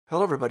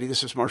Hello, everybody.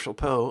 This is Marshall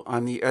Poe.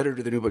 I'm the editor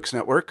of the New Books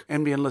Network.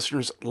 NBN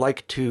listeners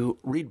like to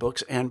read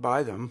books and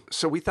buy them.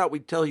 So we thought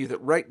we'd tell you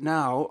that right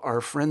now, our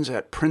friends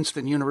at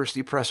Princeton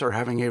University Press are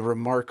having a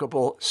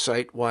remarkable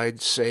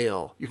site-wide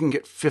sale. You can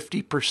get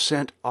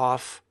 50%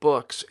 off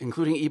books,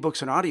 including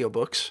ebooks and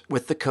audiobooks,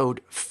 with the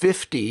code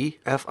 50,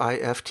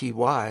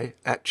 F-I-F-T-Y,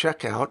 at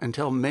checkout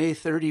until May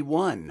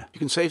 31. You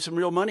can save some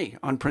real money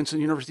on Princeton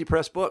University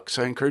Press books.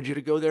 I encourage you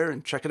to go there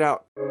and check it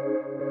out.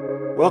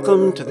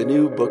 Welcome to the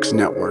New Books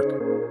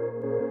Network.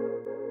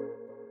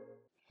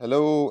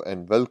 Hello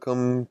and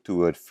welcome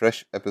to a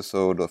fresh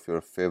episode of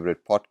your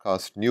favorite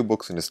podcast, New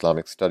Books in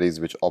Islamic Studies,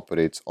 which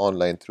operates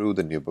online through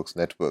the New Books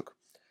Network.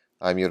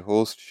 I'm your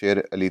host,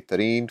 Sher Ali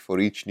Tareen. For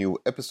each new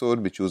episode,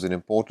 we choose an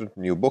important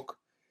new book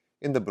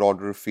in the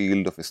broader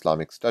field of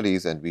Islamic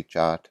studies and we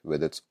chat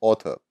with its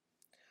author.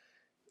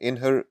 In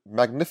her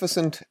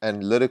magnificent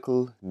and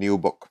lyrical new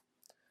book,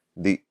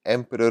 The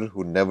Emperor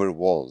Who Never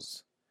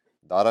Was,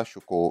 Dara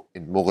Shikoh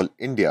in Mughal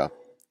India,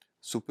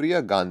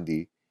 Supriya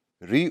Gandhi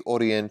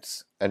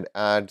reorients and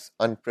adds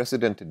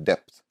unprecedented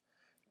depth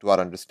to our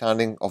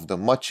understanding of the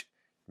much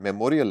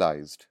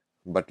memorialized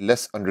but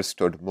less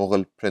understood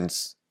Mughal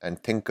prince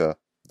and thinker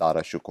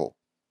Dara Shikoh,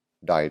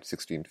 died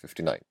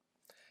 1659,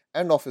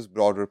 and of his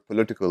broader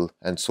political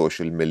and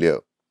social milieu.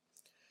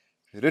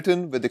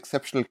 Written with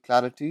exceptional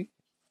clarity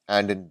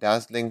and in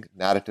dazzling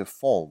narrative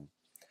form,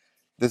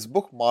 this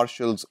book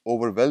marshals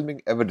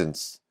overwhelming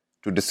evidence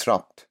to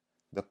disrupt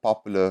the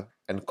popular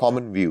and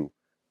common view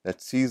that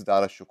sees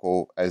Dara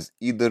Shikoh as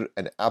either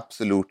an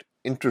absolute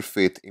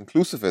interfaith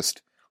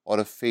inclusivist or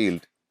a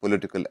failed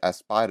political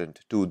aspirant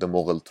to the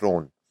Mughal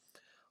throne.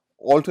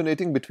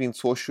 Alternating between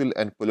social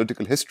and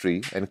political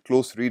history and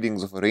close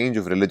readings of a range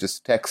of religious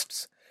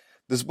texts,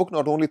 this book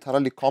not only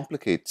thoroughly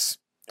complicates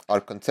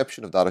our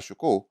conception of Dara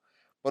Shikoh,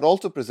 but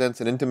also presents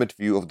an intimate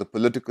view of the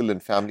political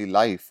and family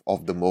life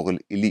of the Mughal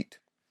elite.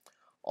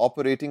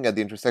 Operating at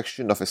the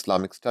intersection of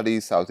Islamic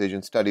studies, South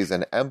Asian studies,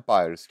 and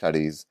empire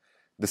studies,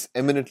 this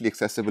eminently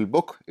accessible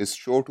book is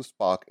sure to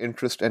spark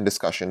interest and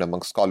discussion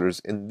among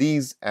scholars in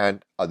these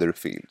and other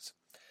fields.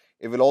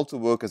 It will also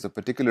work as a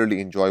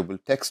particularly enjoyable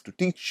text to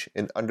teach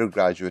in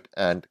undergraduate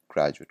and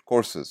graduate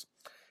courses.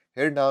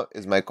 Here now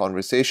is my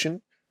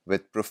conversation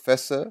with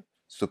Professor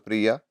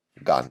Supriya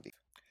Gandhi.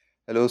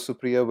 Hello,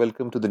 Supriya.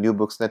 Welcome to the New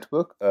Books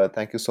Network.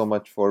 Thank you so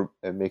much for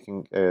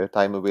making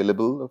time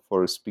available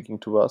for speaking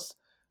to us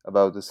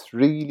about this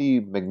really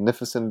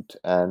magnificent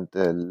and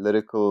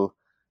lyrical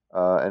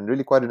and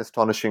really quite an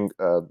astonishing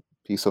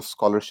piece of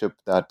scholarship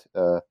that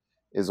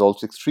is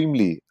also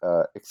extremely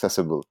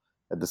accessible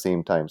at the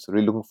same time. So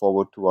really looking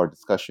forward to our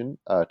discussion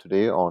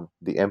today on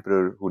The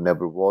Emperor Who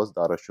Never Was,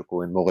 Dara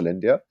Shikoh in Mughal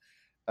India.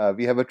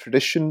 We have a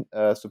tradition,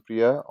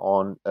 Supriya,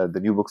 on the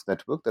New Books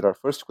Network that our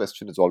first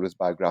question is always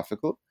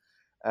biographical.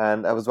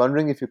 And I was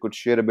wondering if you could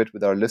share a bit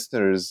with our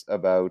listeners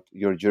about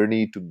your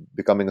journey to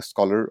becoming a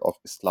scholar of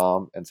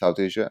Islam and South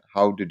Asia.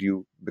 How did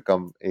you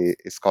become a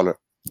scholar?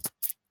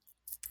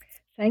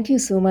 Thank you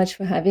so much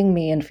for having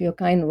me and for your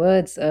kind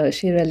words,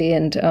 Shirali.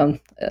 And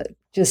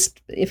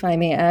just, if I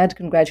may add,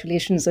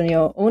 congratulations on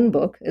your own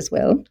book as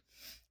well.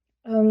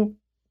 So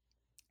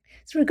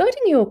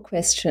regarding your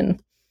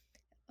question,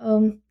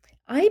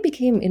 I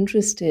became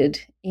interested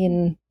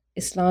in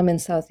Islam in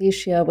South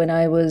Asia when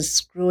I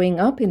was growing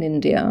up in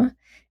India,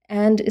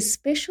 and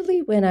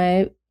especially when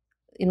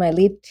in my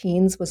late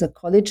teens, was a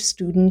college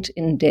student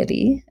in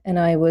Delhi, and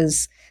I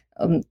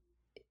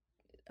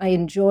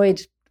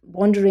enjoyed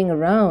wandering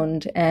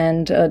around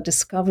and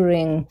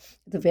discovering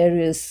the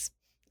various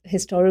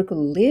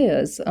historical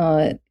layers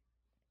in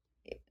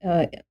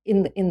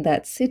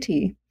that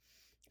city.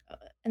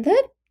 And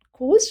that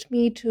caused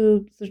me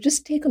to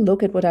just take a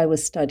look at what I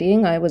was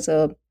studying. I was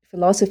a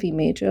philosophy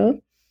major,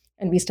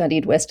 and we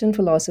studied Western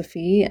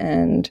philosophy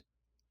and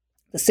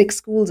the 6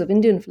 schools of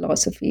Indian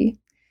philosophy.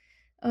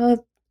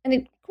 And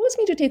it caused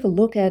me to take a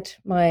look at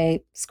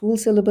my school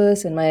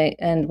syllabus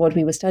and what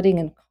we were studying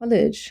in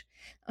college,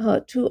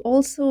 to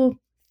also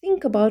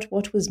think about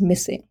what was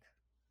missing.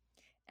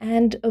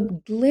 And a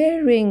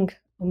glaring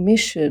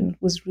omission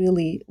was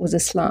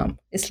Islam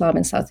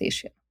in South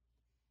Asia.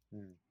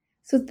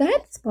 So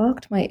that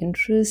sparked my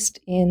interest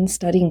in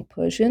studying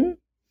Persian.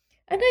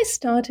 And I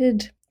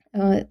started,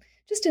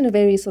 just in a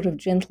very sort of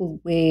gentle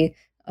way,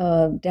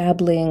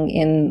 dabbling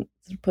in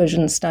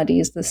Persian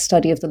studies, the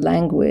study of the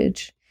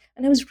language.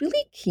 And I was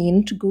really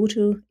keen to go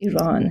to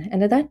Iran.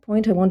 And at that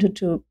point, I wanted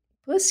to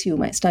pursue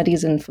my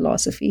studies in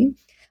philosophy.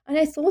 And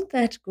I thought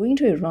that going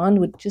to Iran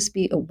would just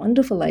be a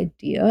wonderful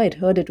idea. I'd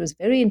heard it was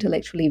very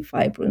intellectually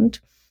vibrant.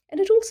 And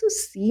it also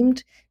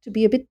seemed to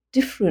be a bit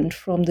different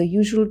from the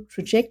usual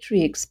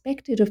trajectory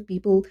expected of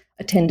people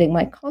attending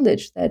my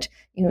college, that,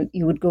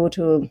 you would go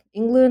to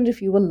England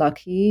if you were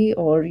lucky,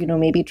 or,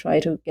 maybe try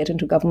to get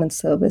into government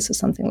service or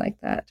something like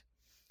that.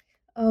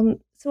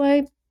 So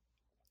I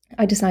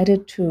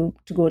decided to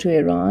go to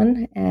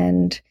Iran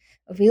and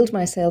availed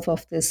myself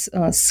of this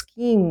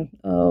scheme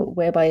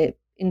whereby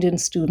Indian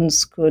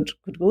students could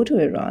go to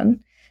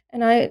Iran.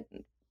 And I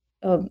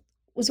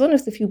was one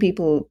of the few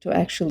people to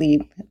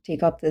actually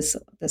take up this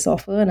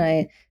offer, and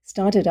I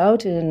started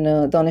out in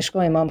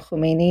Danishgah Imam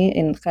Khomeini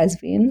in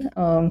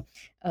Qazvin,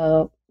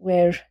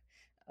 where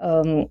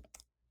um,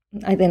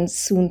 I then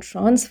soon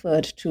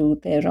transferred to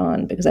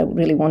Tehran because I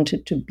really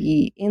wanted to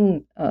be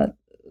in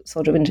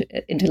sort of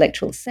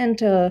intellectual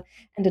center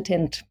and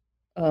attend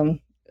um,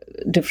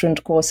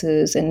 different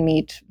courses and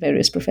meet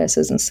various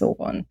professors and so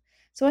on.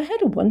 So I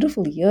had a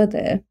wonderful year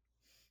there.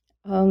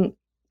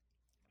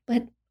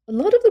 But a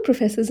lot of the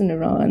professors in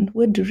Iran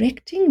were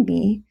directing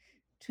me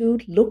to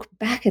look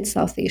back at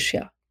South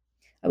Asia.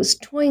 I was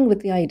toying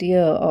with the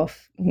idea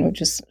of,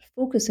 just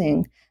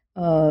focusing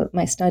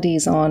my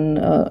studies on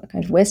a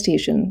kind of West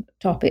Asian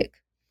topic.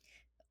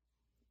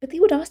 But they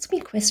would ask me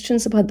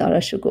questions about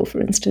Darashkoh,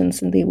 for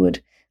instance, and they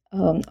would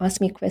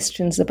ask me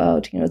questions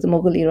about, the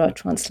Mughal era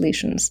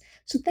translations.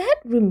 So that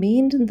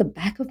remained in the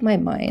back of my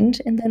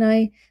mind. And then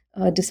I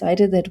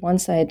decided that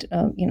once I'd,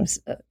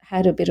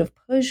 had a bit of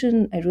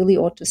Persian, I really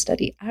ought to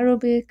study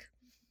Arabic.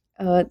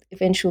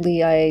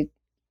 Eventually, I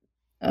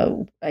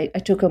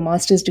took a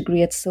master's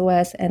degree at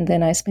SOAS, and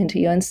then I spent a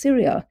year in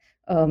Syria.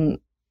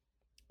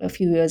 A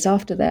few years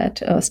after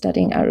that,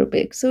 studying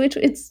Arabic. So it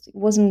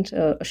wasn't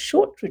a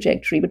short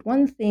trajectory, but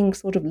one thing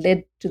sort of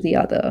led to the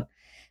other.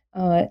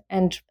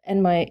 And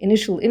my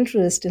initial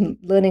interest in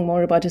learning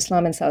more about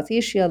Islam in South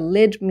Asia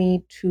led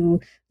me to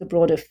the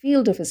broader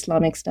field of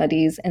Islamic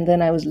studies, and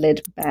then I was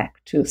led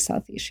back to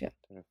South Asia.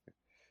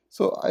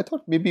 So I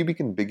thought maybe we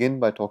can begin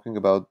by talking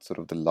about sort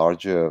of the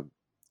larger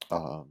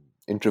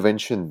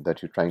intervention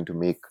that you're trying to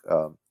make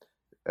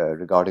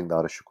regarding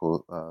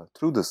Darashkoh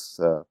through this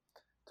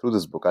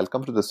book. I'll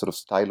come to the sort of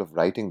style of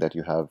writing that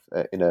you have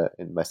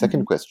in my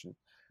second question.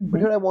 But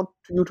here I want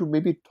you to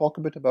maybe talk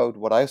a bit about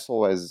what I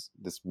saw as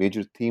this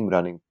major theme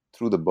running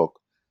through the book,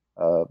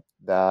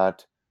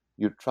 that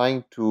you're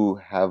trying to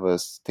have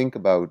us think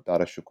about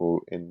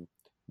Darashkoh in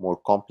more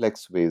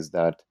complex ways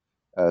that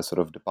sort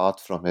of depart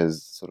from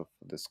his sort of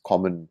this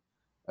common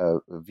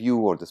view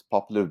or this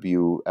popular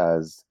view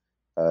as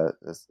a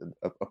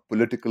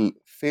political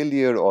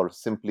failure, or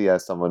simply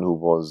as someone who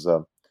was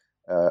an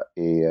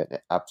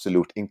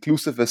absolute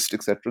inclusivist,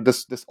 etc.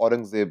 This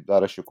Aurangzeb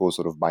Darashkoh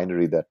sort of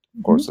binary that,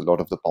 of course, a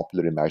lot of the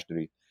popular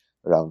imaginary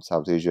around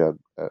South Asia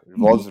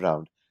revolves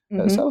around.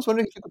 So I was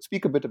wondering if you could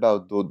speak a bit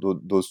about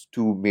those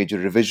two major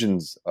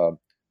revisions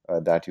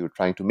that you're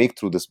trying to make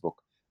through this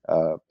book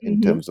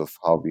in terms of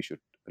how we should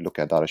look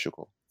at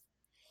Darashkoh.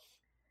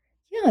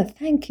 Yeah,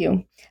 thank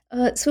you.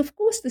 So, of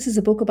course, this is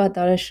a book about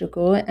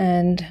Darashkoh,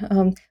 and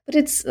but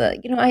it's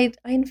I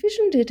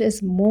envisioned it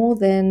as more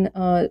than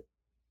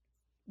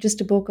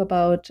just a book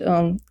about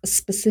a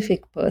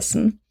specific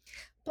person.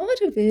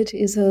 Part of it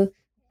is a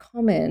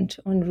comment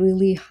on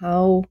really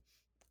how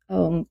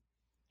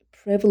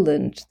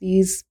prevalent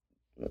these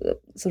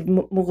sort of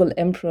Mughal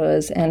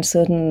emperors and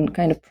certain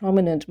kind of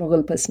prominent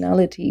Mughal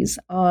personalities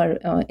are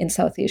in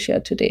South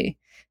Asia today.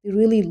 They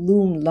really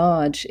loom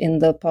large in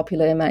the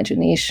popular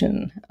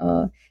imagination.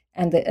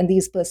 And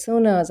these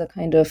personas are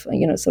kind of,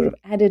 sort of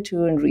added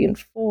to and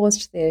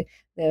reinforced.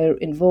 They're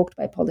invoked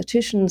by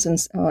politicians and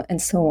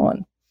so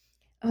on.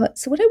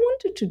 So what I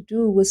wanted to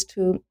do was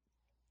to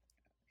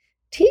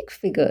take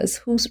figures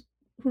who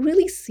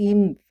really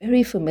seem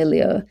very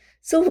familiar,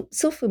 so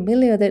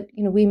familiar that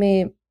we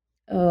may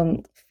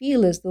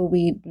feel as though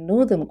we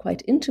know them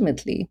quite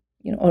intimately.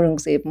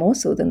 Aurangzeb more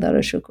so than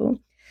Darashkoh.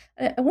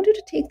 I wanted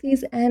to take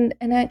these and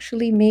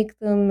actually make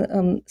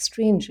them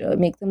stranger,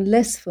 make them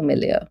less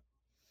familiar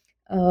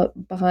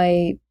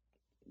by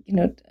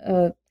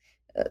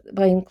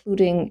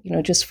including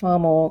just far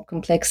more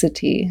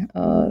complexity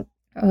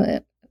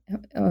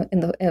in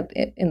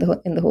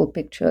the whole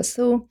picture.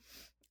 So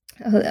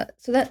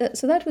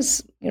that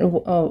was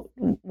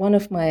one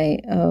of my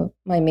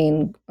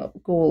main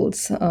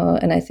goals,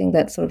 and I think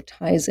that sort of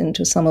ties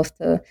into some of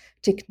the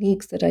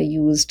techniques that I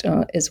used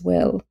as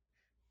well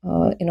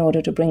in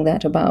order to bring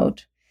that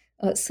about.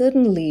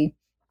 Certainly,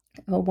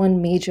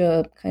 one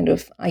major kind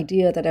of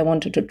idea that I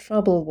wanted to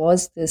trouble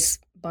was this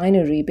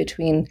binary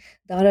between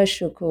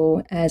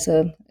Darashkoh as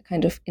a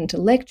kind of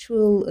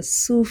intellectual, a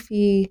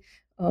Sufi,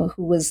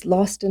 who was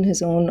lost in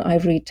his own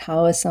ivory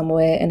tower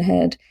somewhere and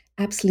had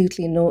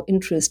absolutely no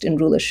interest in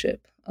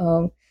rulership.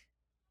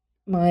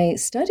 My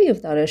study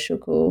of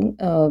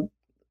Darashkoh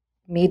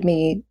made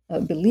me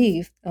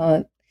believe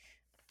that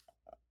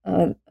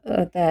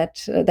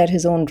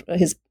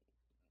his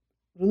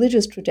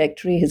religious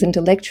trajectory, his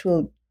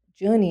intellectual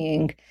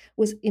journeying,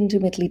 was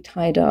intimately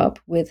tied up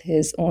with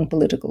his own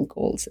political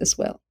goals as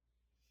well.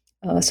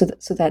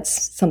 So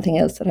that's something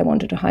else that I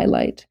wanted to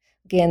highlight.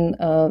 Again,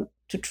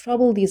 to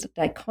trouble these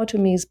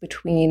dichotomies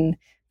between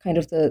kind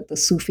of the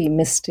Sufi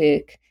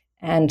mystic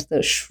and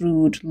the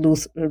shrewd,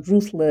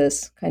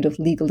 ruthless, kind of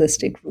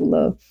legalistic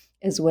ruler,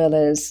 as well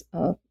as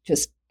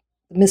just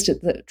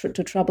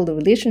to trouble the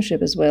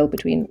relationship as well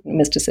between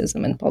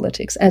mysticism and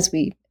politics as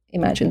we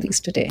imagine these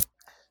today.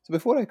 So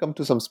before I come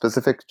to some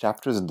specific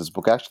chapters in this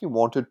book, I actually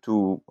wanted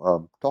to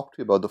talk to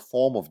you about the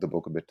form of the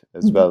book a bit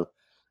as well.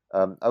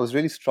 I was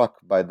really struck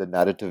by the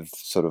narrative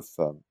sort of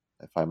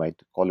if I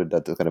might call it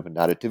that, the kind of a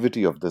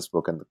narrativity of this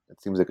book. And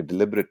it seems like a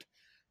deliberate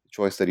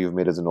choice that you've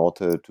made as an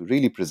author to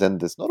really present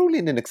this, not only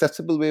in an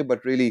accessible way,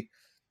 but really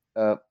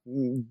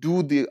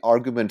do the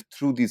argument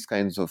through these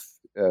kinds of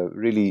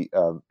really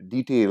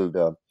detailed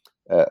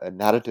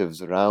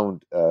narratives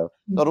around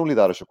not only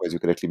the Ashoka, as you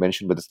correctly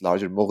mentioned, but this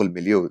larger Mughal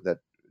milieu, that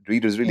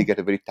readers really get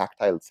a very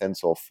tactile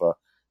sense of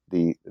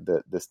this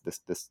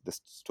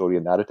story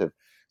and narrative.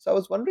 So I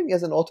was wondering,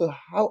 as an author,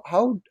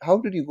 how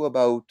did you go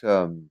about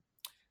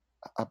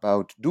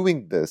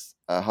doing this?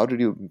 How did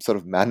you sort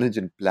of manage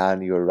and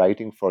plan your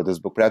writing for this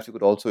book? Perhaps you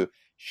could also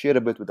share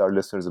a bit with our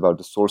listeners about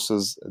the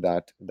sources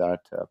that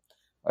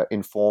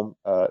inform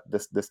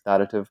this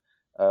narrative.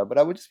 But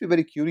I would just be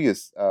very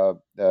curious.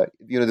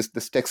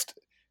 This text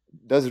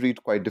does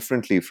read quite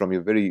differently from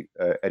your very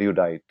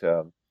erudite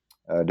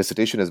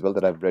dissertation as well,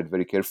 that I've read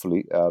very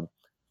carefully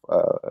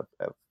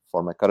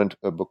for my current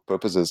book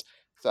purposes.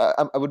 So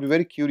I would be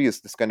very curious,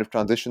 this kind of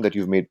transition that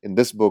you've made in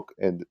this book,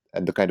 and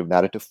the kind of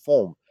narrative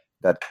form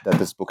that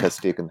this book has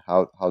taken,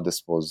 how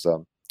this was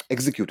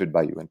executed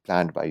by you and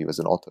planned by you as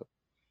an author.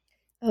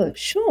 Oh,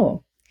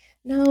 sure.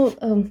 Now,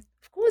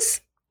 of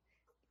course,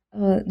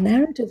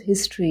 narrative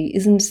history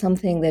isn't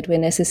something that we're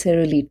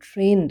necessarily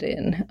trained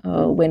in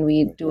when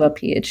we do our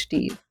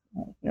PhD.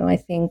 I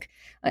think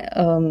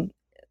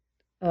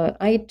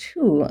I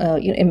too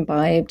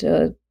imbibed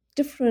a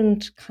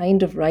different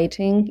kind of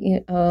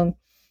writing.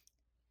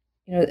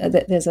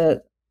 There's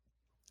a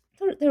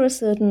there are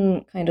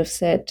certain kind of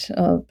set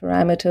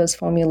parameters,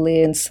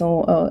 formulae, and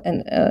so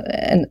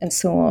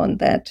on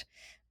that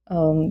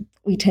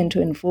we tend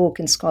to invoke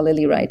in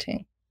scholarly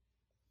writing.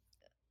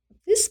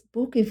 This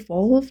book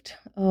evolved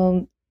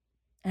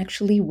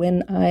actually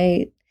when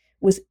I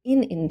was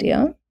in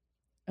India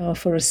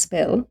for a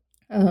spell,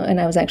 and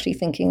I was actually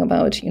thinking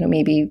about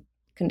maybe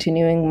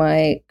continuing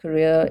my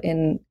career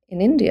in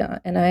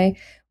India, and I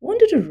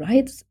wanted to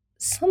write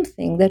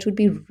something that would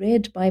be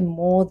read by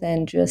more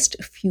than just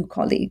a few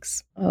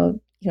colleagues.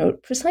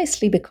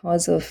 Precisely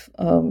because of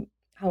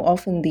how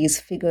often these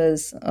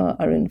figures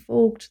are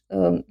invoked,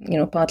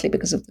 partly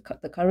because of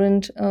the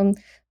current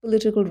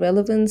political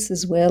relevance,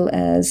 as well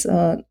as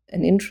an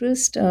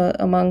interest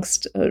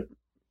amongst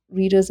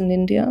readers in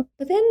India.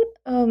 But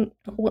then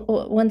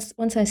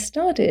once I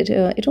started,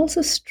 it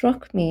also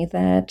struck me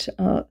that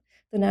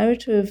the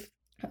narrative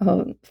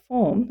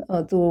form,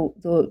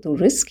 though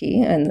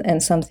risky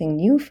and something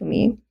new for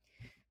me,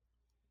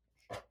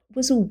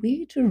 was a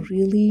way to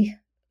really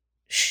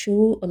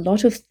show a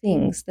lot of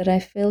things that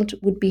I felt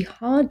would be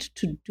hard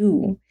to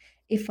do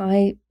if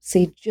I,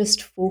 say,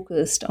 just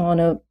focused on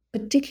a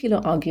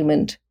particular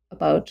argument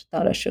about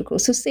Dara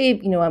Shikoh. So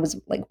say, I was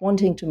like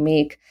wanting to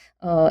make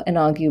an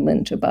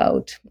argument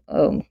about,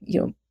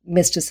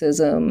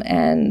 mysticism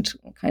and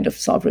kind of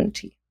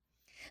sovereignty.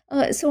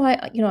 So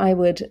I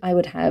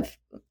would have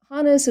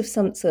harness of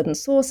some certain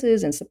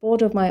sources in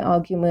support of my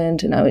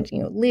argument, and I would,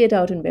 lay it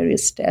out in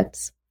various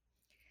steps.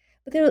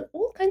 But there are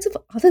all kinds of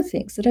other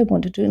things that I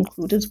wanted to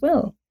include as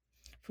well.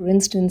 For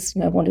instance,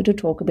 I wanted to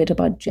talk a bit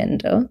about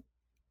gender.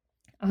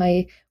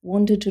 I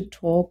wanted to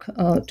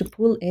to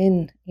pull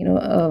in,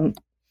 a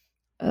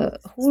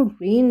whole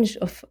range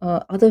of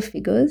other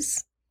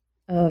figures,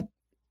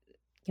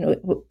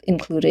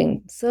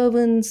 including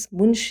servants,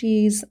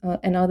 munshis,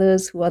 and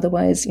others who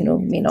otherwise,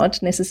 may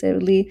not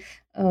necessarily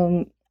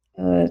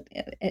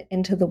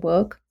enter the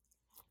work.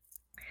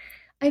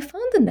 I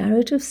found the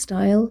narrative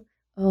style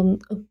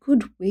a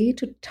good way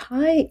to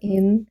tie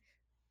in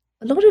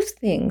a lot of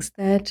things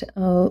that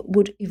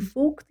would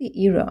evoke the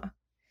era,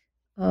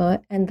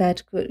 and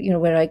that could,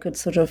 where I could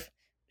sort of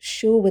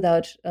show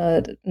without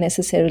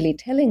necessarily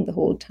telling the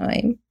whole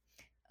time,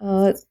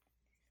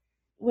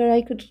 where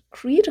I could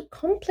create a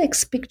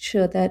complex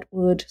picture that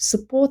would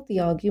support the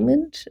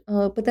argument,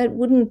 but that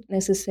wouldn't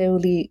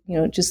necessarily,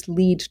 just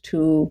lead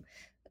to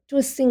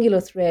a singular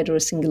thread or a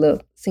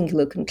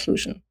singular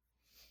conclusion.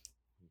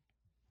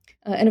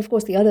 And of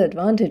course, the other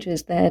advantage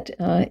is that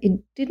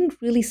it didn't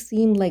really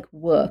seem like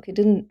work. It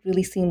didn't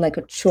really seem like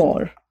a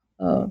chore.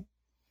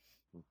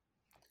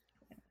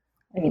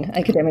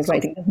 Academic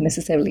writing doesn't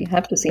necessarily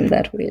have to seem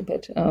that way,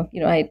 but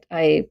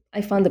I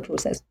found the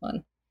process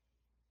fun.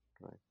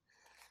 Right.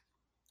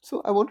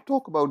 So I want to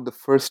talk about the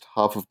first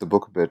half of the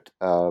book a bit,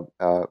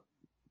 Dara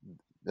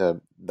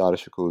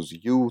Shikoh's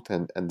youth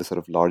and the sort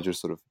of larger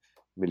sort of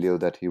milieu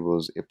that he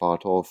was a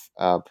part of.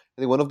 I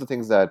think one of the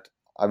things that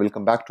I will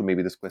come back to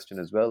maybe this question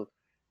as well,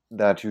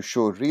 that you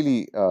show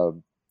really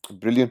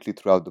brilliantly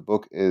throughout the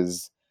book,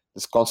 is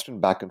this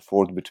constant back and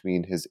forth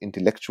between his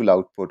intellectual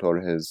output, or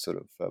his sort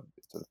of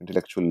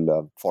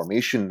intellectual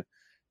formation,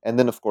 and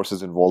then of course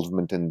his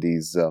involvement in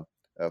these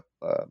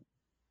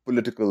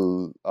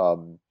political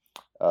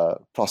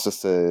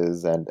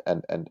processes and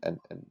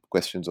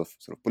questions of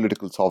sort of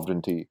political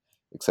sovereignty,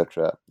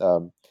 etc.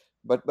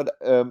 But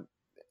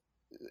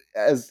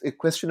as a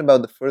question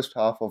about the first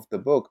half of the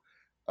book,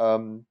 I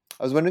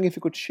was wondering if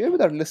you could share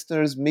with our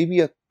listeners maybe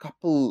a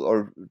couple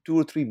or two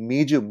or three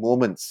major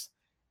moments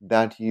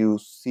that you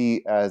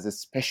see as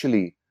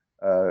especially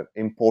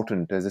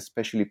important, as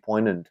especially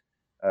poignant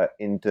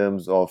in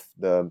terms of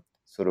the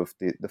sort of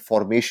the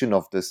formation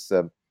of this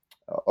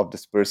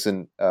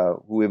person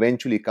who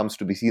eventually comes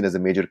to be seen as a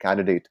major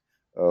candidate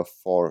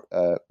for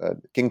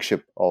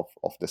kingship of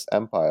this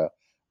empire.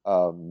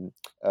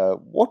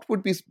 What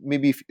would be,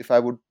 maybe if I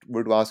were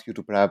to ask you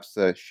to perhaps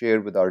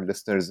share with our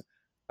listeners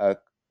uh,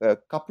 a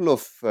couple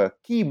of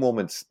key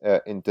moments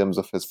in terms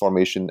of his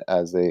formation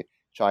as a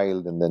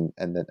child, and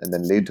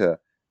then later,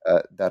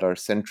 that are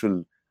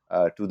central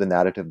to the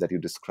narrative that you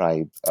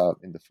describe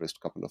in the first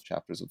couple of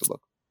chapters of the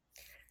book.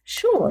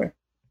 Sure.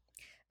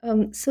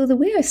 So the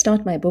way I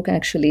start my book,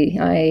 actually,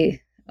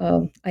 I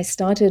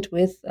started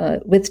with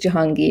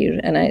Jahangir,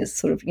 and I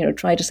sort of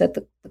try to set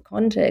the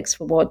context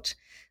for what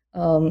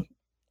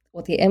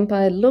the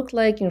empire looked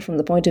like, from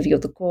the point of view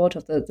of the court,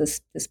 of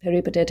this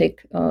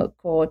peripatetic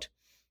court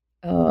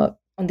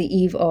on the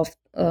eve of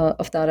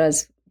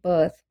Dara's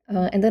birth,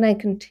 and then I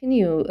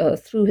continue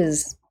through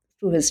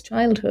his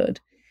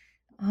childhood.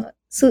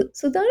 So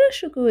Dara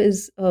Shikoh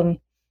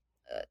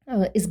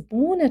is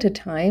born at a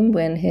time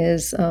when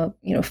his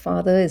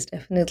father is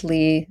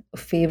definitely a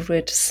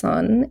favorite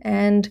son,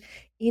 and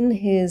in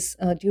his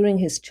during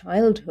his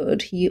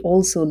childhood he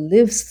also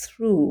lives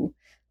through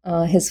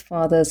his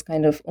father's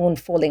kind of own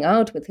falling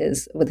out with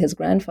his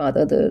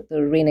grandfather,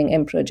 the reigning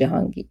emperor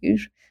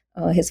Jahangir,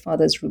 his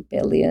father's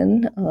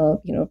rebellion,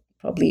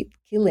 probably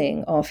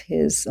killing of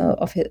his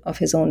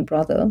own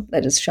brother,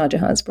 that is Shah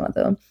Jahan's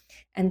brother,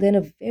 and then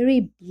a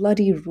very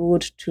bloody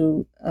road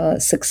to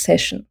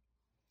succession.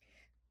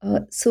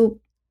 So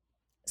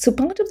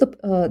part of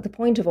the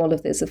point of all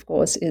of this, of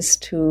course, is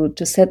to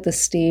set the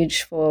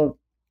stage for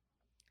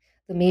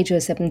the major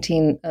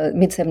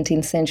mid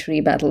 17th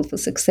century battle for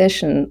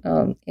succession,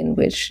 in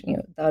which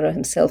Dara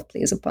himself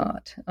plays a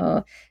part.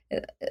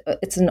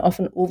 It's an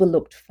often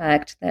overlooked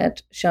fact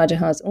that Shah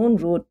Jahan's own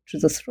road to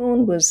the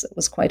throne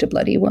was quite a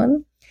bloody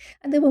one,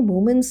 and there were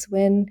moments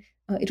when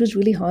it was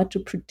really hard to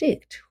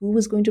predict who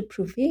was going to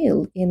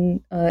prevail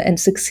in and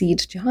succeed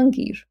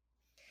Jahangir.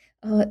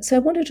 So I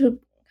wanted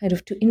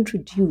to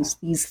introduce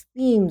these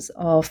themes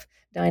of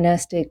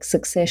dynastic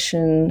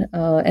succession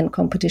and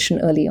competition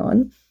early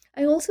on.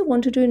 I also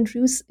wanted to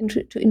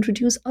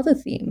introduce other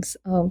themes,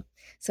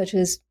 such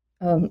as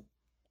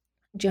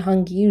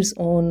Jahangir's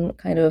own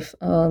kind of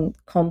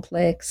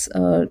complex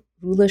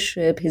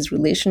rulership, his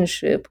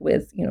relationship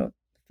with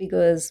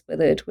figures,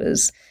 whether it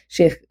was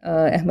Sheikh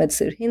Ahmed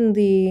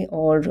Sirhindi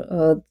or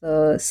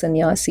the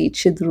sannyasi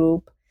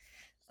Chidrup.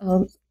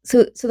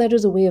 So that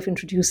was a way of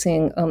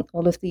introducing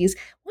all of these.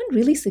 One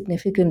really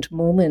significant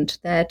moment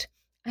that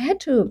I had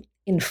to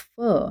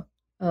infer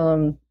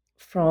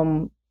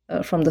from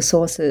the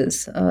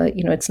sources,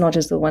 it's not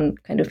as though one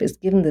kind of is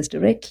given this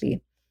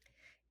directly,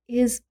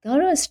 is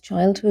Dara's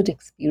childhood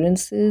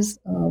experiences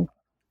kind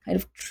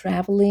of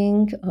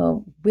traveling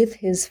with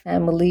his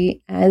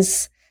family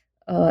as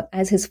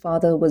his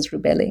father was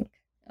rebelling.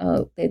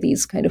 There are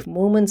these kind of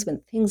moments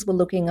when things were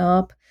looking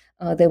up.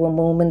 There were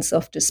moments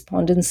of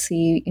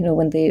despondency,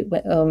 when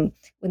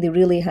they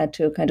really had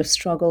to kind of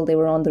struggle. They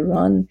were on the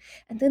run,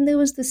 and then there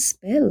was this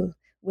spell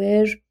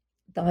where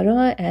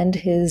Dara and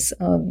his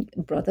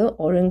brother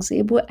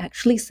Aurangzeb were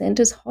actually sent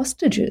as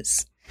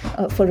hostages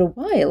for a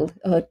while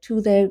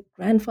to their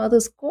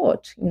grandfather's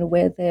court,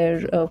 where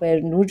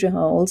Nur Jahan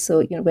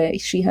also, where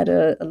she had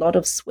a lot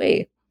of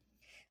sway,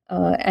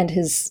 and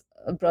his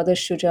brother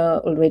Shuja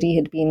already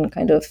had been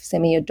kind of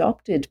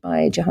semi-adopted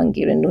by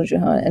Jahangir and Nur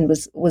Jahan and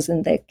was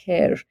in their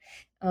care.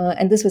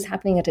 And this was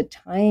happening at a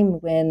time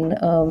when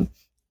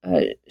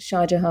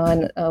Shah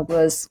Jahan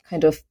was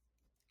kind of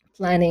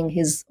planning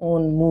his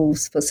own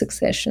moves for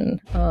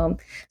succession.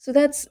 So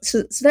that's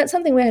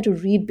something where I had to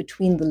read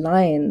between the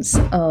lines.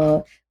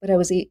 But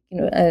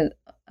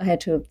I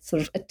had to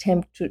sort of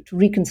attempt to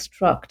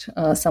reconstruct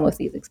some of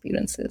these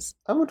experiences.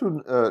 I want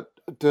to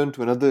turn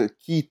to another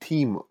key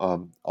theme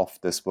of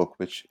this book,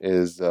 which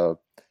is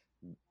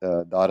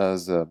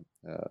Dara's sort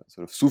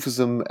of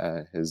Sufism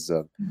and his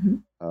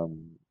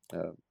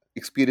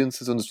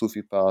experiences on the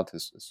Sufi path.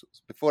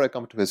 Before I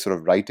come to his sort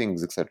of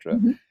writings, etc.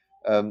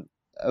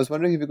 I was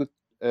wondering if you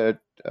could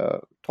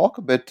talk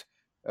a bit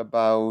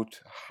about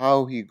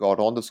how he got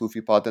on the Sufi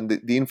path and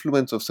the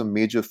influence of some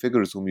major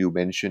figures whom you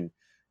mentioned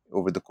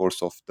over the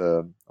course of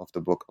the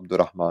book: Abdur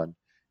Rahman,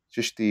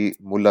 Chishti,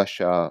 Mullah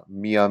Shah,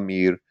 Mia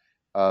Mir.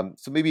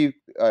 So maybe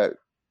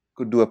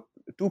could do a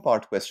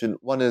two-part question.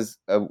 One is,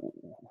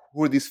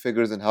 who are these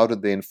figures and how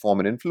did they inform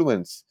and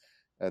influence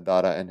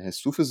Dara and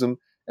his Sufism?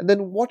 And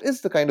then what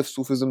is the kind of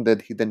Sufism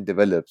that he then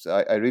develops?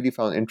 I really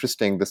found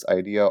interesting this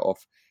idea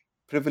of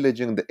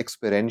privileging the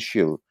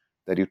experiential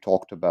that you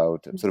talked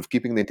about, sort of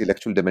keeping the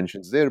intellectual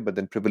dimensions there, but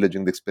then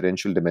privileging the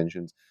experiential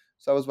dimensions.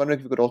 So I was wondering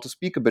if you could also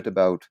speak a bit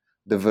about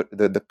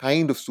the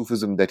kind of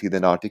Sufism that he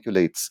then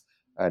articulates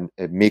and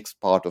makes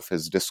part of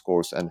his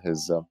discourse and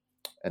his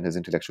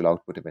intellectual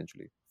output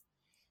eventually.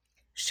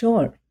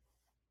 Sure.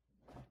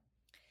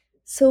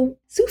 So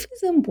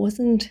Sufism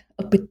wasn't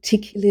a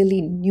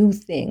particularly new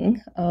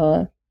thing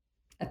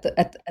at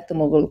the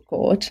Mughal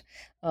court.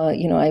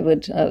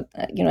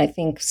 I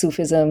think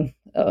Sufism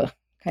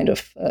kind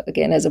of,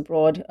 again, as a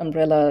broad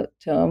umbrella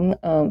term,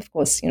 of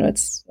course,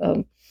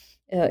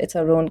 it's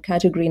our own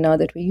category now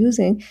that we're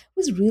using,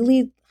 was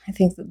really, I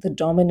think, the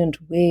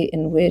dominant way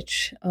in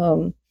which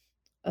the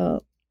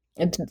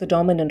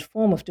dominant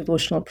form of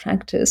devotional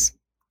practice.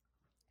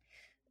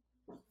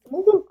 The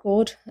Mughal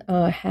court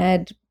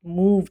had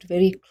moved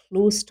very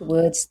close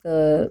towards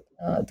the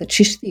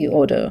Chishti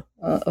order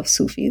of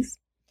Sufis.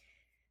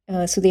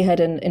 So they had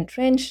an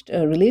entrenched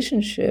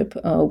relationship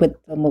with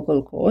the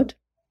Mughal court.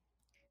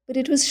 But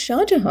it was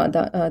Shah Jahan,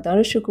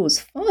 Dara Shikoh's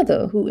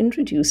father, who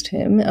introduced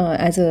him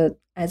as a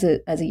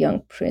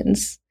young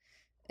prince,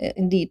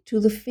 indeed, to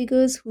the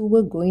figures who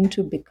were going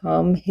to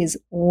become his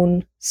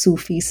own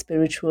Sufi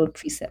spiritual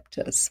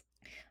preceptors.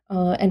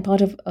 And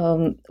part of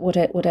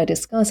what I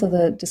discuss are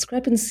the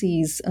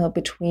discrepancies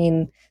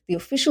between the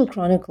official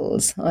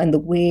chronicles and the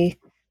way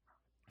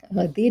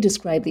they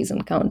describe these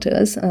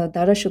encounters,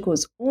 Dara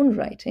Shikoh's own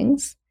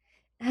writings,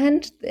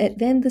 and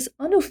then this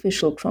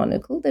unofficial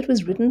chronicle that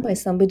was written by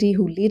somebody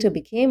who later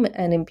became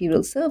an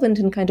imperial servant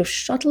and kind of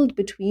shuttled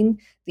between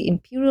the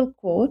imperial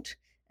court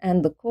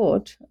and the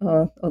court,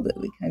 or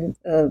the kind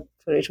of,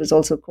 for it was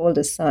also called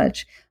as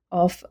such,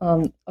 of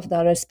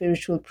Dara's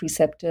spiritual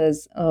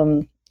preceptors,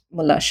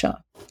 Mullah Shah.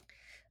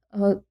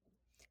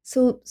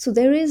 So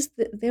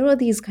there are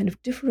these kind of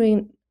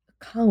differing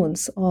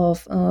accounts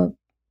of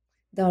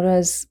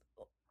Dara's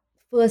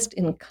first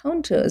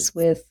encounters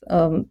with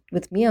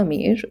Mian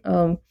Mir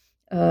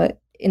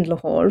in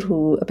Lahore,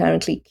 who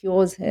apparently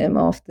cures him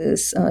of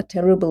this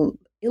terrible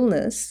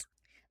illness.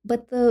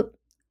 But the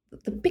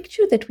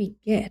picture that we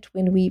get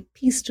when we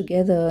piece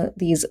together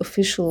these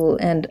official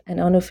and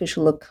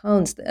unofficial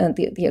accounts,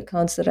 the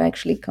accounts that are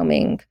actually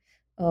coming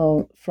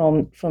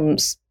from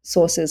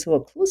sources who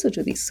are closer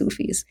to these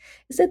Sufis,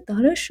 is that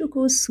Dara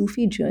Shikoh's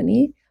Sufi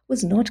journey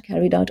was not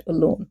carried out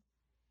alone.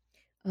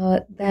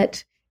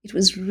 That it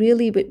was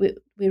really, we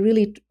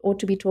really ought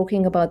to be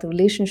talking about the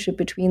relationship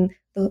between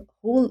the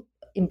whole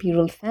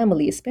imperial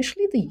family,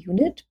 especially the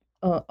unit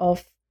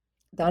of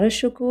Dara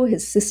Shikoh,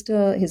 his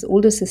sister, his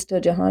older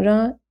sister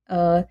Jahara,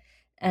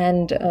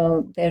 and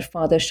their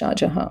father Shah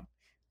Jahan,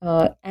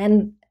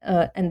 and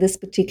this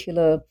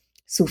particular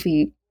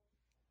Sufi,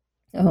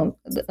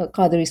 the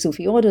Qadri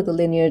Sufi order, the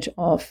lineage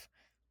of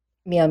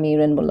Mian Mir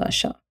and Mullah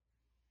Shah.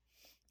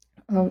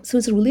 So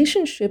it's a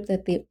relationship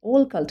that they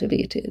all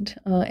cultivated.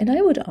 And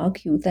I would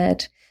argue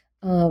that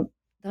Dara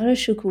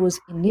Shikoh's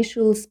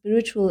initial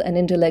spiritual and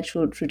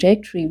intellectual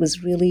trajectory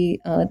was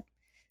really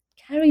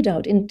carried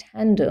out in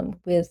tandem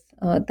with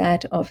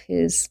that of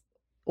his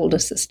older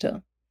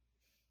sister.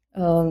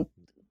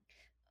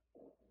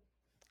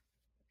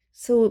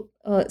 So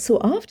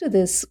after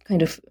this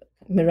kind of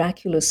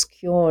miraculous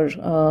cure,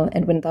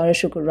 and when Dara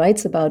Shikoh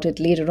writes about it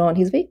later on,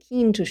 he's very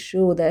keen to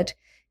show that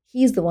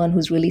he's the one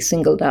who's really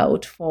singled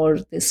out for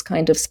this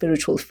kind of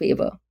spiritual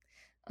favor,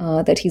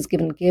 that he's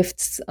given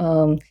gifts,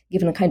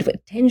 given a kind of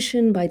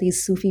attention by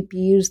these Sufi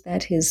peers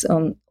that his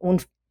own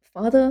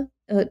father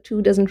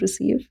too doesn't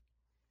receive.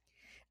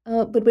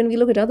 But when we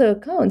look at other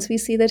accounts, we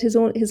see that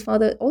his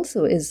father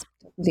also is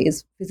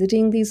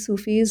visiting these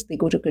Sufis. They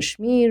go to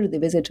Kashmir, they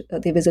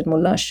visit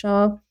Mullah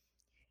Shah.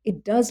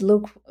 It does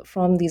look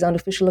from these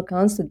unofficial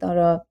accounts that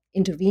Dara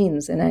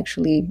intervenes and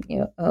actually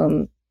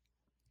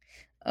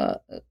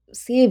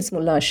saves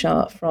Mullah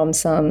Shah from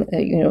some,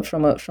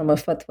 from a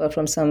fatwa,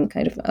 from some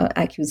kind of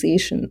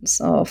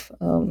accusations of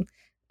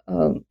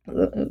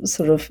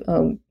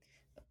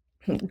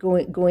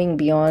going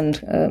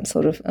beyond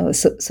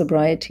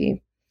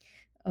sobriety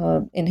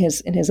in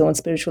his own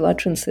spiritual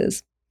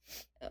utterances.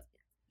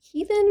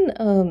 He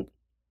then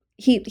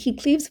he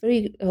cleaves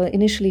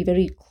initially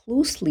very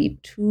closely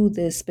to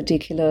this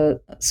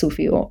particular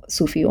Sufi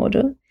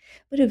order,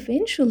 but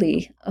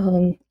eventually,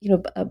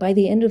 by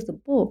the end of the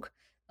book,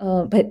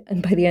 by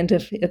the end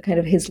of kind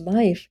of his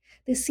life,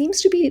 there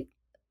seems to be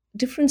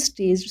different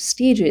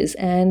stages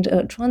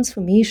and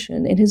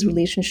transformation in his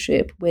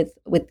relationship with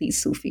these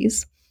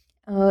Sufis.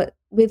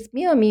 With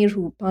Mian Mir,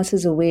 who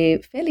passes away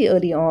fairly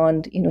early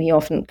on, he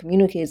often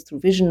communicates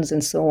through visions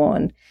and so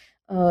on.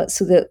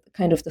 So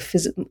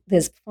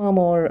there's far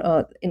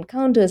more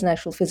encounters and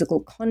actual physical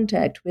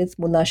contact with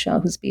Mullah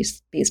Shah, who's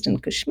based in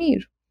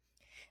Kashmir.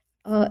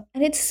 And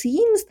it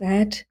seems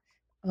that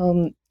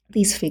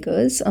these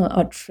figures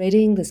are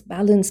treading this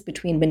balance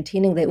between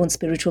maintaining their own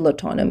spiritual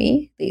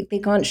autonomy. They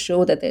can't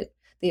show that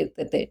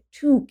they're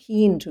too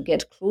keen to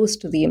get close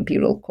to the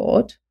imperial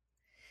court,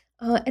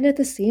 and at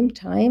the same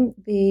time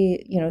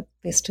they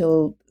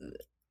still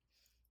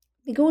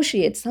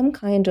negotiate some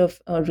kind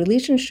of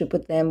relationship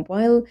with them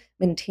while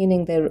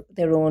maintaining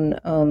their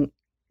own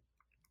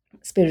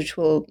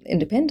spiritual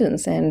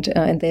independence and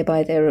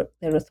thereby their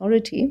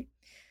authority.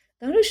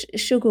 Dara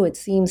Shikoh, it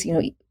seems,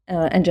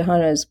 and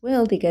Jahara as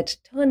well, they get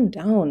turned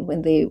down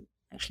when they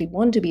actually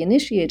want to be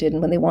initiated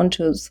and when they want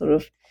to sort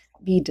of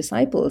be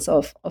disciples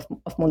of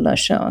Mullah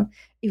Shah.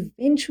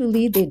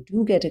 Eventually, they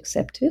do get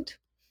accepted.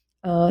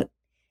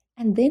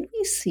 And then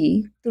we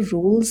see the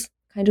roles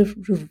kind of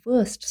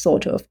reversed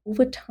sort of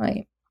over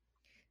time.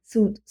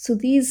 So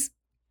these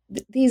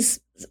these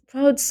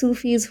proud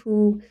Sufis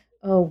who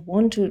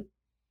want to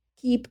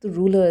keep the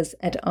rulers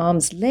at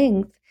arm's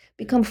length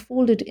become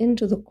folded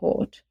into the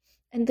court.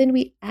 And then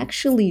we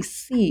actually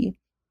see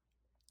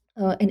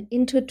an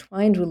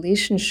intertwined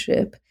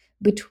relationship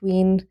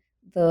between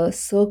the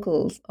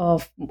circles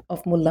of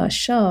Mullah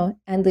Shah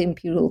and the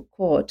imperial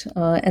court.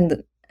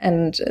 And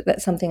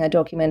that's something I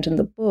document in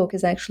the book,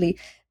 is actually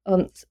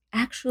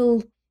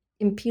actual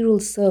imperial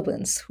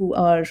servants who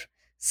are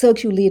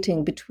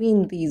circulating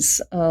between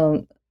these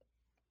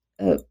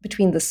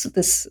between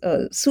this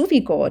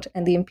Sufi court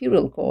and the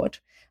imperial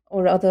court,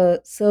 or other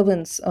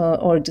servants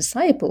or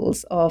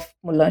disciples of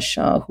Mullah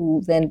Shah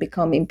who then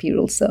become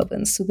imperial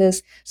servants. So there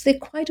are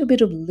quite a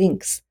bit of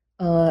links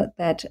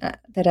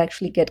that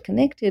actually get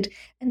connected,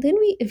 and then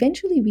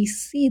we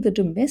see the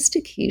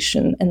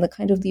domestication and the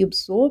kind of the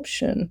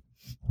absorption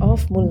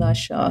of Mullah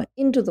Shah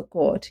into the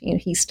court.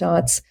 He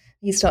starts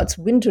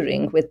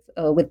wintering with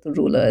the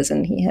rulers,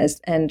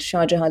 and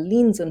Shah Jahan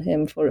leans on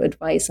him for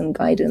advice and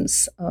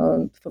guidance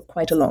for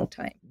quite a long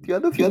time. The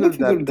other figure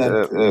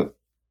that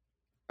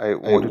I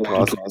wanted to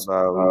ask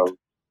about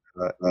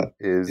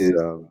is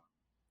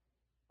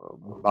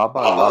Baba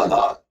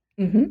Lal.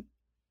 Mm-hmm.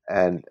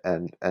 And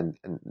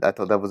I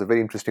thought that was a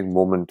very interesting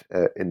moment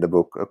in the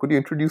book. Could you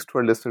introduce to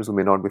our listeners who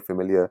may not be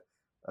familiar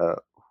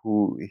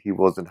who he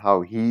was and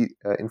how he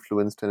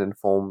influenced and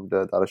informed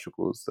Dara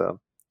Shuko's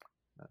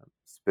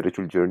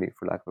spiritual journey,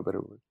 for lack of a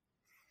better word?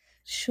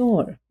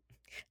 Sure.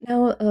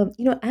 Now,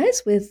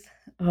 as with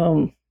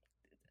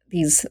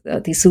these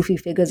Sufi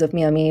figures of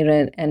Mia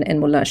Mir and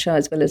Mullah Shah,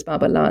 as well as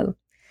Baba Lal,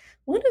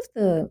 one of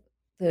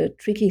the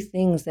tricky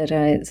things that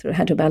I sort of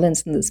had to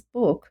balance in this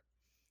book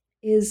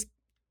is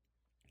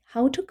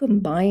how to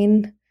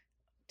combine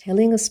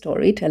telling a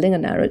story, telling a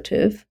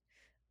narrative,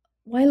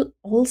 while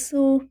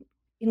also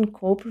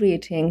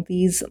incorporating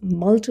these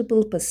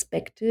multiple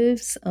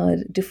perspectives,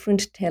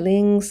 different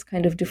tellings,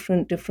 kind of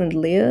different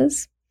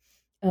layers.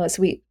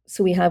 So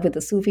we have with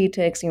the Sufi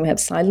text, you have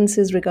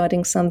silences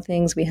regarding some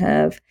things. We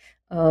have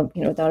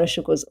Dara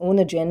Shuko's own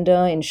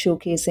agenda in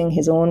showcasing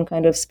his own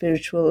kind of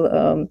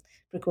spiritual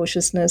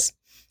precociousness,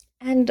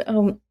 and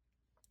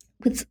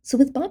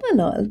with Baba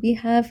Lal, we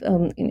have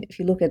if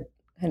you look at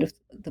kind of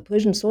the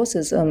Persian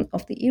sources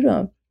of the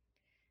era,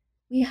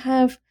 we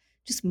have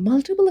just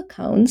multiple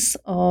accounts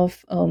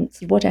of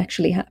what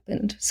actually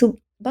happened. So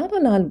Baba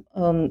Lal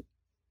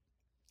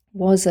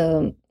was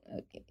a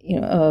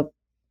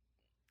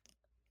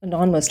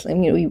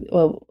non-Muslim,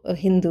 a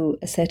Hindu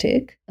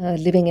ascetic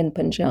living in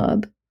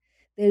Punjab.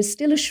 There's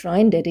still a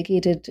shrine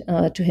dedicated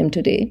to him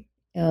today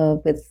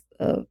with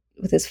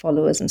his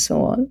followers and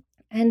so on.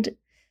 And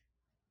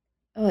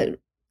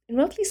in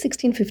roughly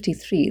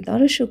 1653,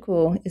 Dara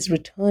Shikoh is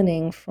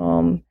returning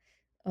from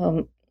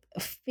a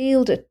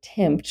failed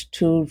attempt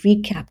to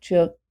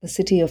recapture the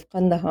city of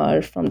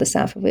Kandahar from the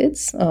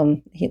Safavids.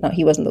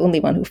 He wasn't the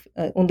only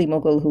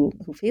Mughal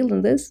who failed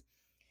in this.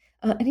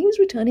 And he was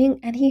returning,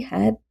 and he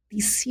had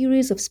these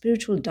series of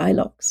spiritual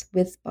dialogues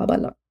with Baba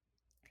Lal.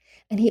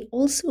 And he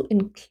also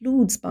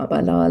includes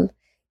Baba Lal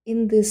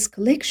in this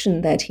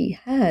collection that he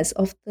has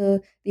of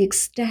the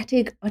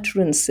ecstatic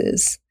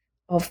utterances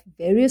of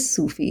various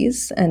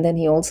Sufis, and then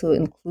he also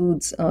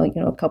includes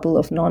a couple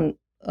of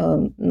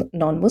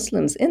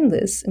non-Muslims in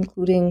this,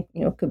 including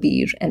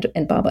Kabir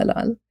and Baba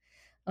Lal.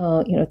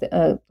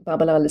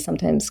 Baba Lal is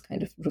sometimes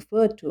kind of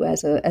referred to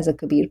as a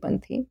Kabir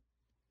Panthi.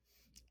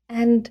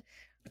 And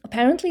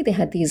apparently they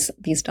had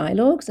these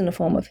dialogues in the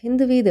form of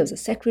Hindavi. There was a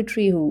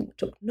secretary who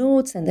took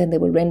notes, and then they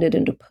were rendered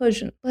into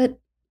Persian. But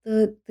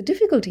the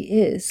difficulty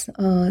is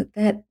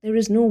that there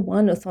is no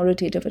one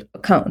authoritative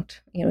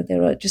account.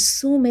 There are just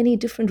so many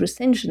different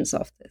recensions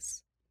of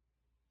this.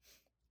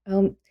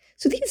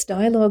 So these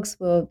dialogues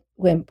were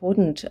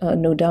important,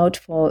 no doubt,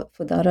 for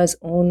Dara's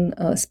own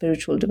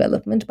spiritual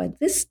development. By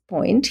this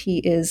point,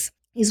 he's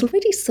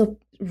already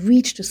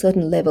reached a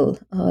certain level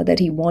that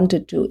he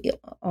wanted to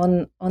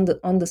on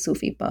the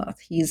Sufi path.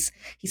 He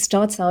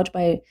starts out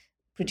by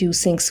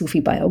producing Sufi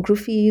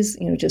biographies,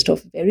 just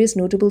of various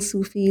notable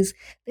Sufis.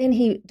 Then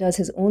he does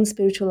his own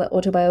spiritual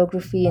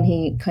autobiography, and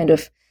he kind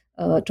of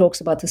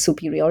talks about the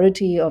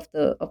superiority of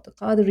the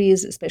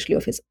Qadiris, especially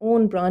of his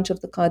own branch of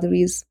the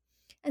Qadiris.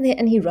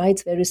 And he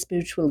writes various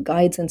spiritual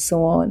guides and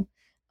so on.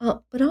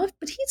 But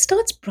he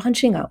starts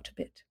branching out a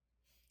bit.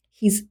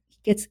 He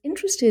gets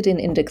interested in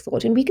Indic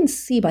thought, and we can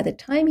see by the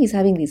time he's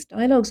having these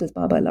dialogues with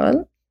Baba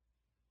Lal,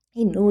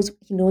 he knows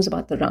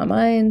about the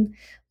Ramayana.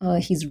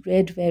 He's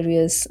read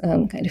various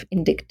kind of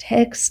Indic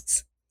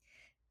texts,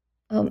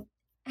 and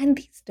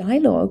these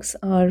dialogues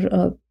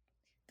are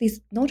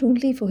these not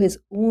only for his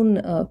own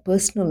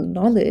personal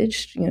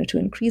knowledge, to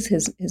increase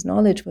his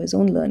knowledge for his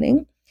own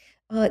learning.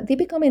 They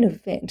become an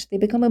event. They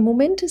become a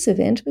momentous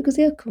event because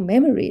they are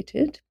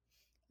commemorated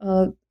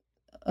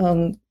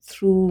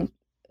through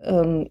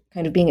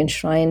kind of being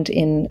enshrined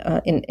in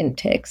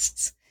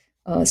texts.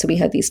 So we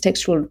have these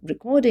textual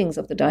recordings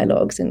of the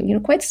dialogues in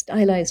quite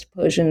stylized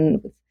Persian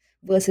with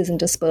verses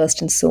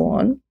interspersed and so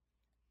on.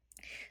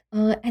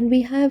 And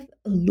we have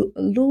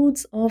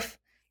loads of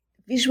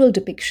visual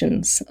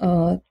depictions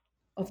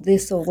of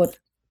this, or what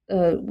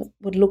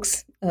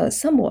looks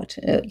somewhat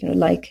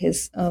like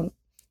his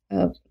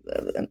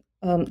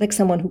like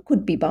someone who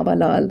could be Baba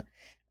Lal,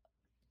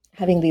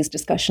 having these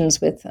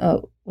discussions with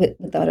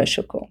Dara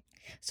Shikoh.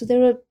 So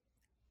there are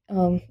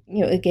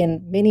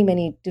again,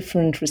 many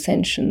different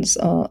recensions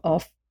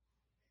of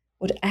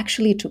what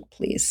actually took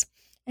place.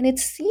 And it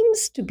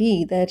seems to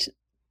be that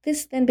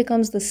this then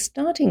becomes the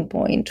starting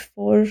point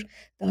for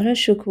Dara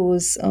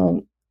Shikoh's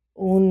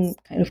own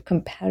kind of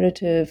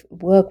comparative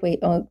work, where,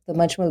 the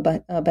Majmal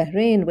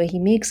Bahrain, where he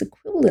makes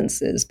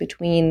equivalences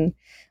between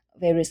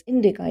various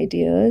Indic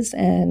ideas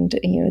and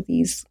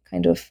these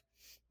kind of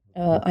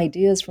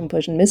ideas from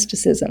Persian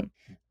mysticism.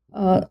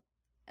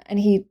 And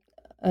he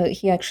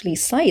actually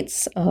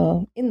cites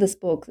in this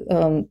book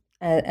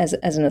as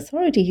an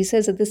authority. He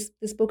says that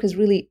this book has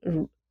really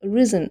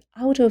arisen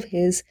out of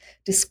his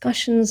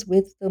discussions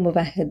with the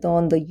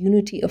Muwahhidun, the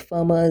unity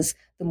affirmers,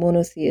 the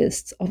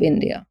monotheists of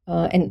India,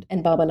 and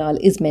Baba Lal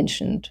is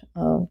mentioned,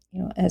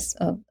 as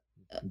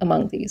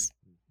among these.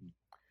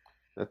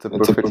 That's a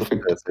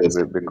perfect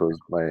segue, because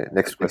my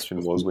next question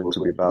was going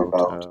to be about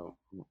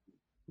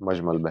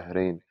Majmal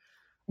Bahrain.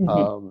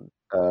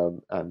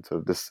 And so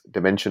this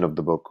dimension of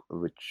the book,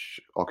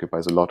 which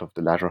occupies a lot of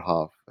the latter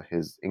half,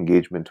 his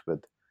engagement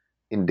with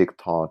Indic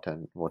thought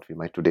and what we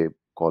might today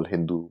call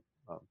Hindu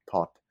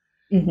thought.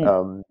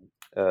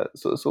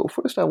 So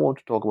first I want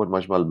to talk about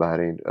Majmal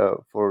Bahrain.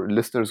 For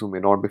listeners who may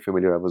not be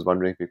familiar, I was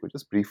wondering if you could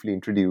just briefly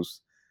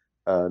introduce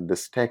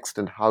this text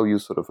and how you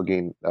sort of,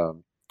 again,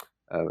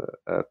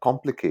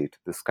 complicate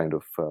this kind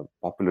of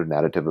popular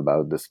narrative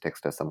about this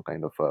text as some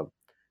kind of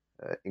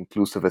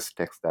inclusivist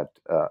text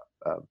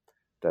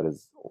that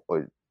is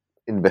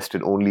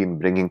invested only in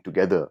bringing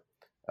together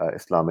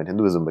Islam and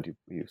Hinduism, but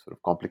you sort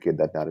of complicate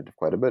that narrative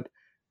quite a bit.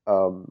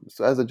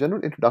 So as a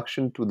general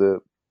introduction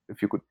to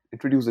if you could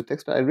introduce the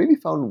text, I really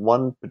found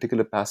one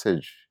particular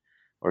passage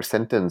or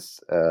sentence.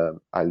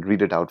 I'll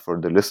read it out for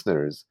the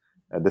listeners.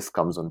 This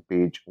comes on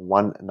page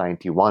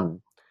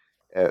 191,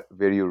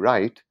 where you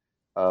write,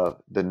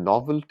 the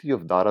novelty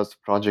of Dara's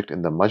project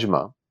in the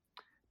Majma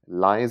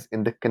lies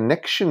in the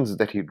connections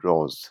that he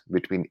draws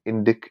between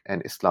Indic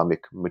and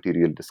Islamic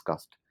material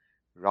discussed,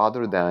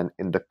 rather than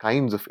in the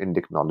kinds of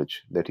Indic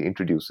knowledge that he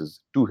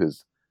introduces to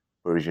his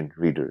Persian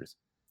readers.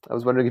 I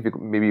was wondering if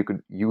you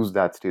could use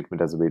that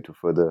statement as a way to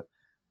further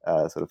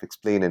sort of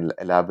explain and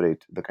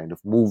elaborate the kind of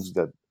moves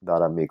that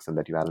Dara makes and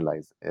that you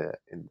analyze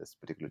in this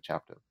particular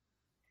chapter.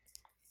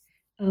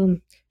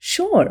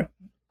 Sure.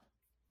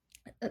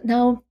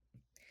 Now,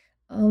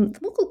 the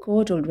Mughal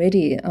court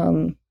already,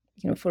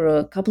 for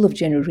a couple of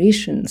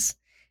generations,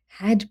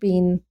 had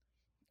been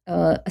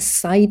a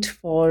site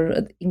for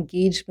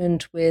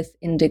engagement with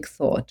Indic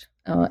thought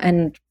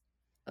and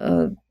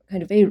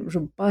kind of very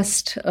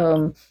robust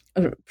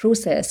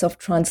process of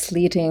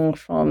translating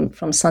from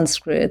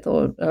Sanskrit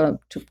or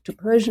to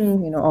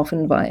Persian,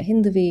 often via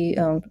Hindavi,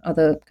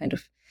 other kind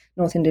of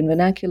North Indian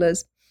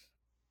vernaculars.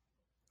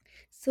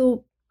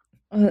 So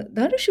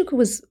Dara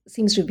Shikoh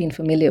seems to have been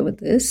familiar with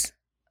this.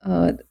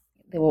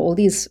 There were all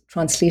these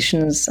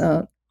translations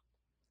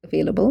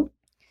available,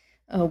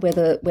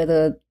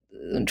 whether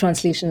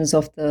translations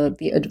of the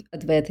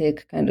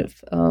Advaitic kind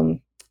of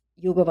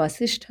Yoga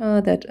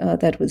Vasishtha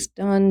that was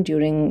done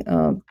during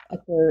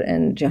Akbar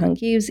and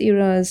Jahangir's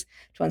eras,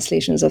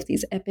 translations of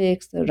these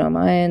epics, the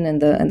Ramayana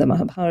and the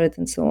Mahabharata,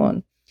 and so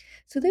on.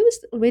 So there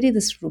was already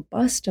this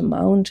robust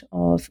amount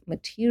of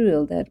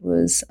material that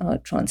was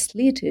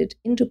translated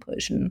into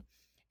Persian,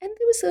 and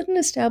there were certain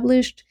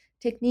established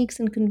techniques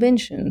and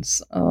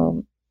conventions,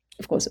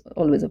 of course,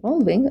 always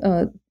evolving,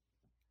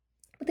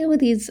 but there were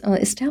these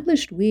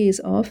established ways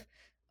of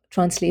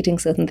translating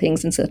certain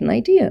things and certain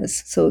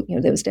ideas. So,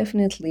 there was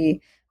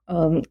definitely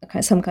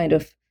some kind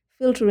of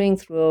filtering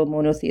through a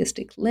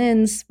monotheistic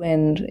lens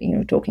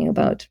when, talking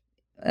about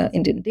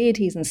Indian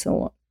deities and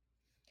so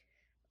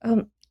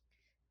on.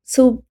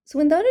 So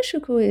when Dara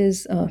Shikoh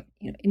is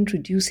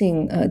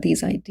introducing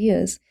these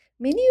ideas,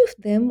 many of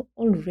them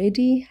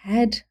already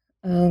had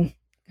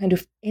kind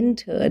of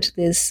entered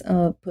this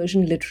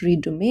Persian literary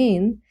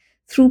domain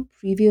through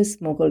previous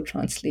Mughal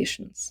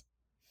translations.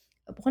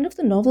 One of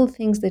the novel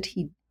things that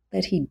he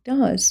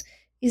does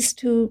is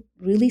to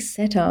really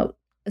set out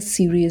a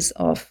series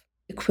of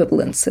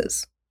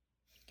equivalences.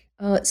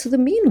 So the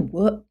main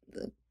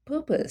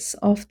purpose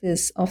of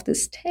this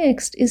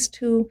text is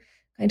to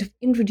kind of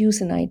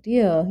introduce an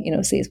idea,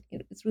 say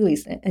it's really,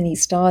 and he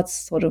starts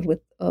sort of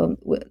with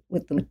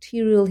the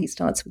material. He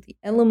starts with the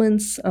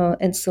elements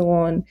and so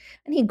on,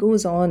 and he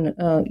goes on,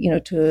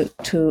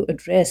 to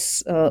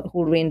address a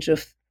whole range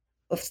of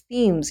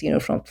themes,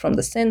 from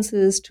the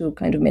senses to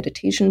kind of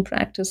meditation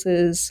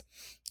practices,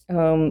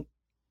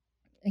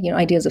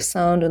 ideas of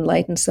sound and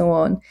light and so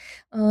on,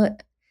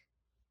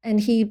 and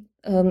he.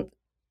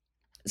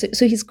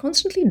 So he's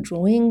constantly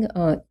drawing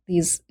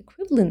these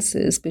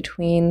equivalences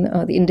between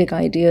the Indic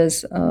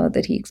ideas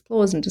that he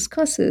explores and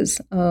discusses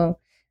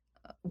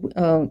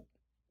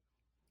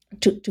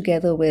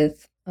together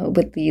with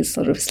these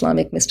sort of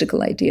Islamic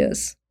mystical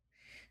ideas.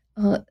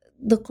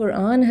 the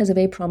Quran has a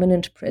very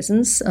prominent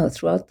presence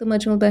throughout the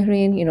Majmu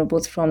al-Bahrain,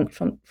 both from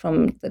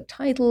the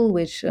title,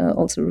 which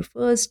also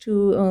refers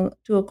to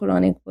a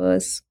Quranic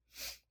verse,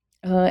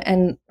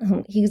 and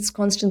he's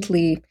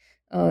constantly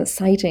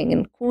citing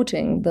and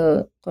quoting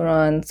the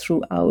Quran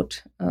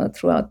throughout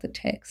the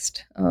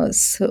text.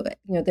 So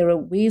there are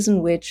ways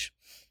in which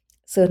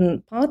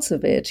certain parts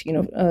of it,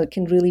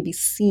 can really be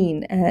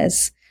seen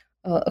as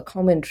a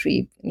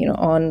commentary,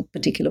 on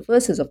particular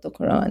verses of the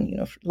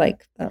Quran,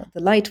 like the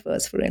light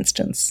verse, for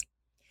instance.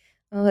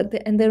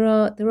 And there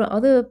are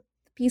other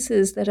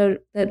pieces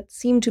that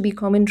seem to be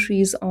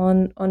commentaries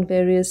on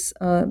various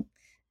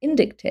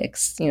Indic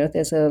texts.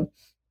 There's in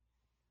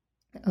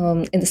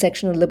the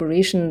section of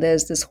liberation,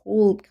 there's this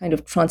whole kind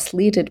of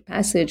translated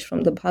passage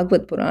from the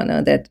Bhagavad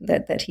Purana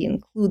that he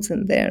includes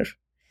in there.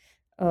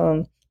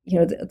 The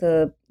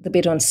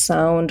bit on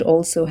sound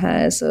also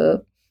has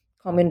a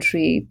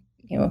commentary,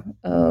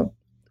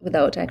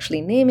 without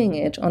actually naming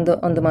it, on the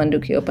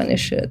Mandukya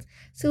Upanishad.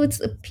 So it's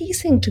a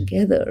piecing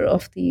together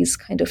of these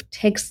kind of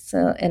texts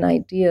and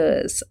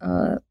ideas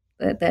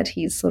that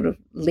he's sort of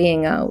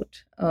laying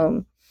out.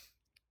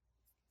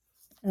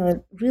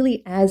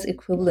 Really as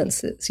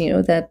equivalences,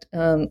 that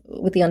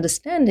with the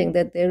understanding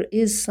that there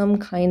is some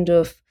kind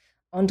of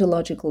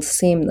ontological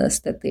sameness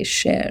that they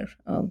share,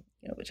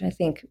 which I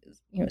think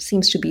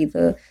seems to be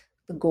the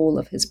goal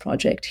of his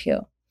project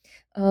here.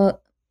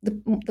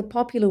 The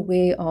popular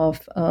way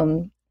of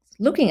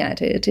looking at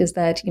it is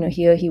that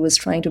here he was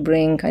trying to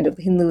bring kind of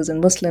the Hindus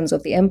and Muslims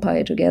of the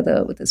empire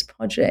together with this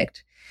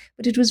project,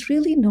 but it was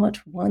really not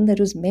one that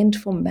was meant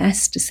for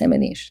mass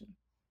dissemination.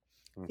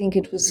 I think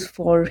it was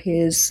for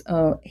his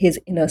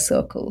inner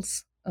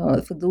circles,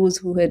 for those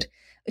who had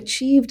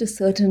achieved a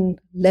certain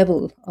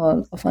level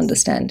of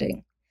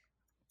understanding,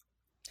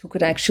 who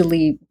could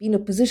actually be in a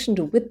position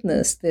to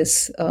witness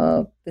this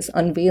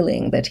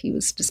unveiling that he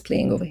was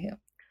displaying over here.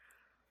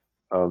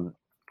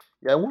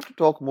 I want to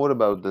talk more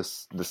about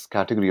this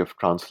category of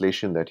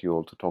translation that you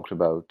also talked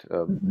about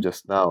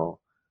just now.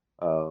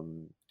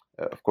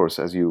 Of course,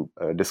 as you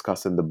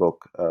discuss in the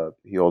book,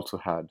 he also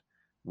had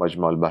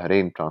Majmu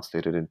al-Bahrain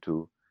translated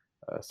into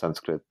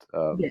Sanskrit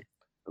Yes.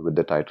 with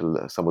the title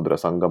Samudra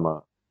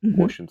Sangama,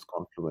 Ocean's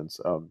Confluence.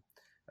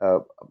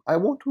 I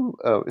want to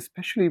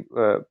especially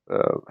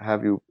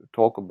have you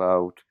talk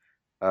about,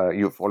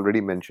 you've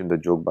already mentioned the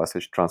Jog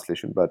Basich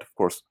translation, but of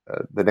course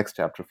the next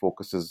chapter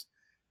focuses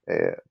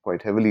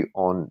quite heavily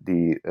on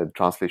the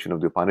translation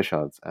of the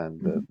Upanishads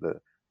and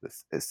the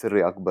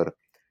Sirri Akbar.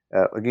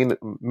 Again,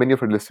 many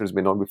of our listeners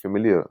may not be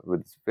familiar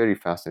with this very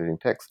fascinating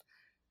text.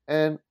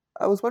 And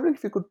I was wondering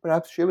if you could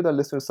perhaps share with our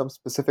listeners some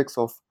specifics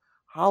of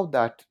how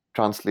that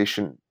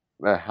translation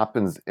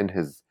happens in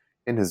his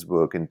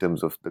work, in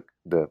terms of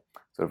the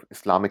sort of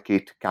Islamic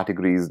 8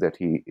 categories that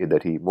he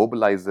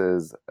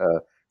mobilizes,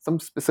 some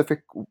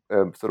specific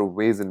sort of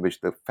ways in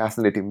which the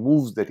fascinating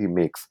moves that he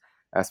makes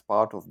as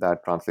part of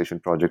that translation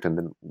project, and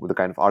then the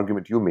kind of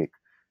argument you make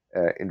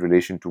in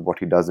relation to what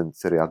he does in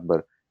Sirri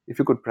Akbar. If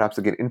you could perhaps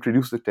again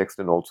introduce the text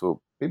and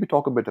also maybe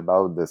talk a bit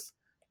about this,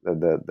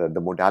 the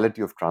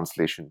modality of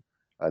translation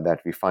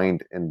that we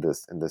find in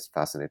this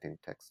fascinating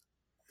text.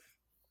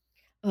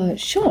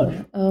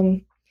 Sure.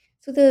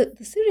 So the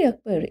Sirri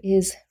Akbar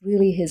is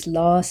really his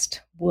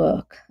last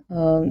work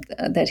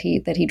that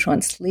he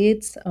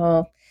translates,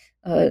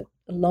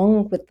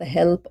 along with the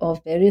help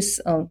of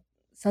various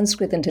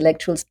Sanskrit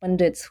intellectuals,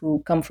 Pandits,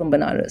 who come from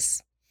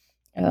Benares.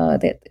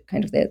 They're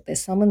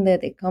summoned there.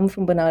 They come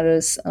from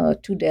Benares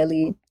to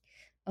Delhi,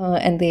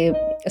 and they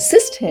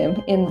assist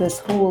him in this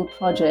whole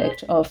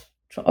project of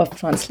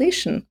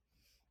translation.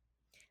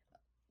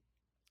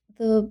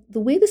 The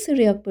way the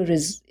Sirri Akbar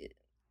is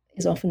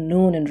often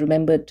known and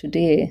remembered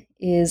today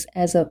is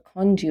as a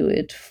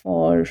conduit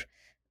for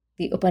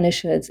the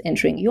Upanishads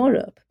entering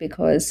Europe,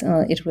 because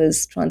it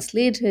was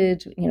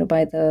translated,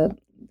 by the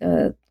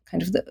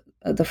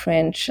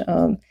French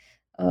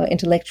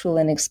intellectual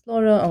and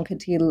explorer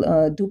Anquetil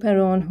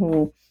Duperron,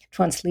 who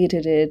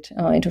translated it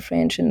into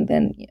French and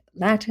then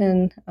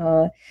Latin.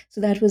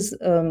 So that was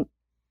a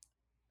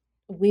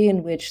way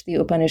in which the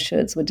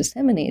Upanishads were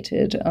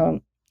disseminated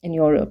in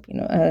Europe,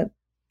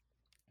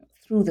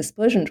 through this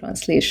Persian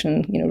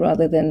translation,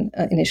 rather than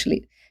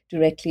initially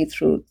directly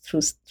through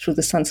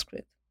the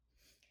Sanskrit.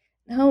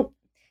 Now,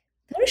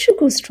 Dara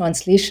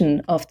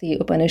translation of the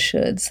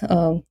Upanishads,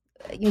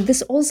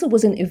 this also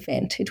was an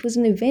event. It was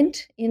an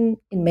event in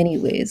many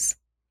ways.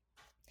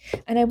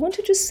 And I want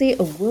to just say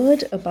a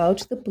word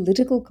about the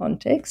political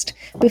context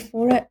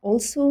before I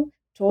also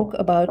talk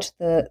about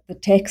the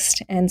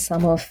text and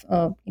some of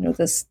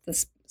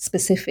the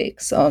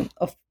specifics of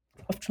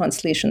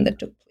translation that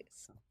took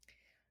place.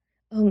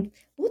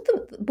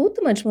 Both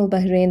the Majmu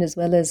al-Bahrain as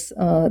well as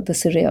the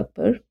Sirri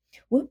Akbar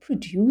were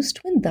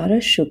produced when Dara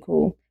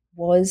Shikoh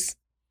was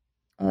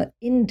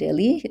in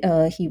Delhi.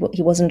 He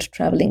wasn't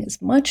traveling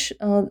as much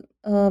at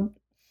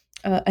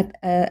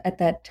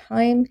that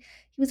time.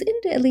 He was in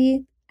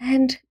Delhi,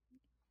 and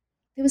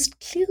there was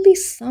clearly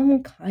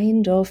some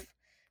kind of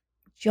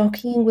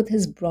jockeying with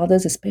his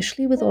brothers,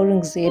 especially with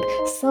Aurangzeb,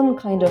 some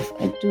kind of,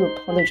 I do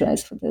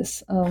apologize for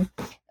this,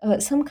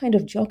 some kind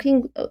of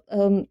jockeying.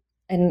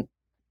 And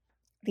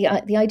the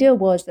idea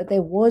was that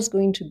there was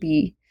going to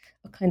be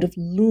a kind of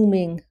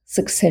looming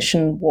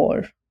succession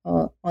war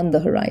on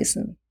the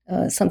horizon,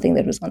 something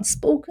that was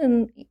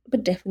unspoken,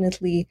 but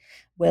definitely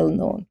well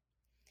known.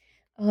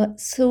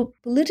 So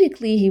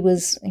politically, he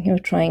was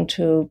trying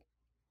to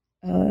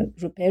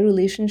repair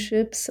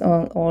relationships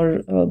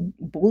or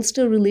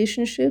bolster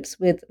relationships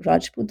with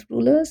Rajput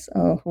rulers,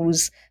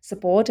 whose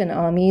support and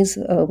armies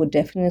would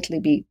definitely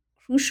be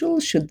crucial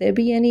should there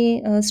be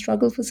any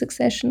struggle for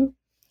succession.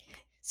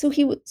 So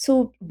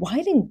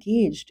while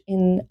engaged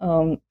in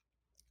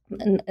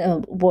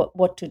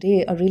what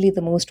today are really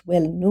the most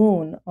well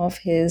known of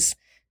his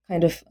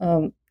kind of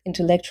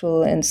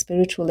intellectual and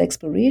spiritual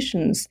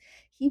explorations,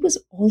 he was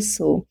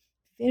also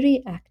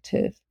very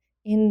active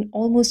in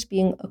almost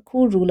being a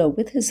co-ruler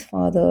with his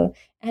father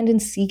and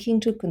in seeking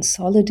to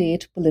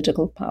consolidate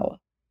political power.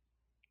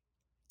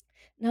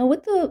 Now,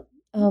 with the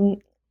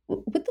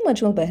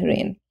Majmu'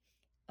 Bahrain,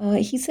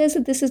 he says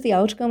that this is the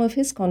outcome of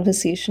his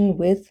conversation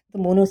with the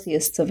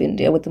monotheists of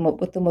India, with the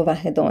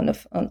Muwahhidun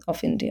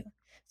of India.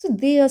 So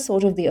they are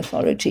sort of the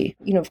authority.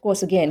 Of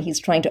course, again, he's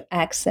trying to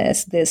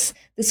access this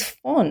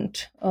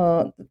font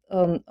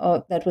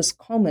that was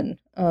common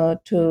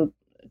to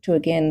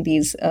again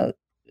these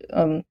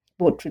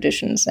both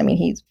traditions. I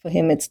mean, for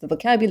him, it's the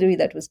vocabulary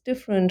that was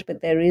different,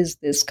 but there is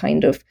this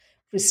kind of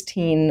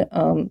pristine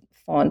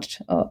font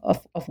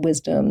of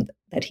wisdom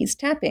that he's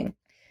tapping.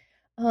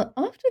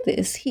 After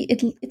this,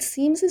 it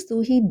seems as though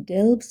he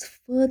delves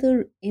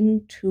further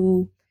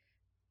into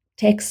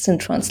texts and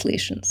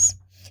translations.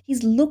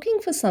 He's looking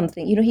for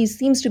something. He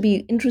seems to be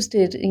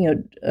interested,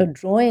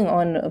 drawing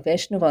on a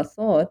Vaishnava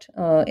thought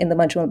in the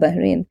Majmu'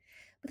 Bahrain.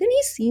 But then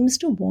he seems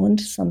to want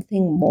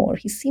something more.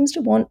 He seems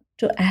to want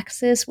to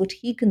access what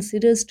he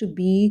considers to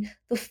be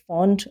the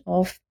font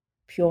of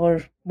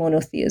pure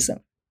monotheism.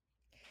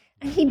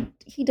 And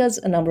he does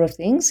a number of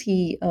things.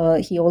 He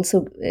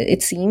also,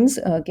 it seems,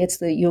 gets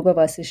the Yoga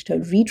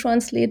Vasishtha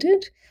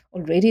retranslated.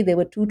 Already there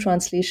were two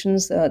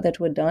translations that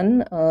were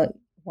done.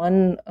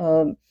 One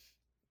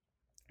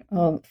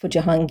for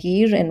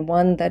Jahangir and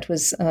one that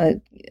was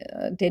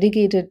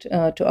dedicated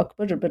to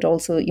Akbar, but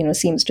also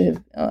seems to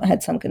have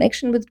had some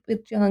connection with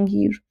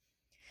Jahangir.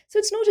 So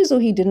it's not as though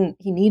he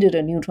needed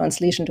a new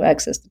translation to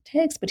access the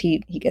text, but he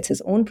gets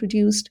his own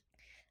produced.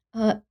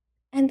 And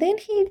then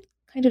he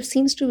kind of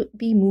seems to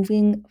be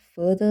moving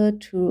further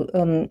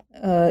to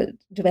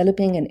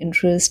developing an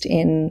interest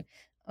in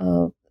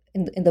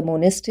the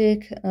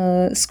monistic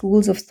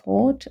schools of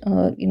thought,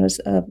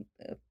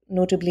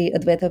 notably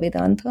Advaita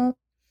Vedanta,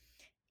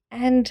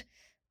 and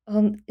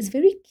is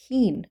very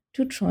keen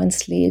to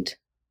translate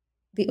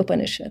the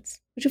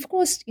Upanishads, which of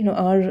course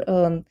are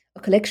a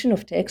collection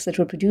of texts that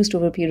were produced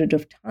over a period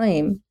of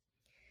time.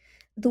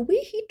 The way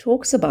he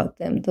talks about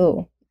them,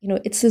 though,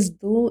 it's as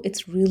though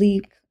it's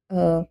really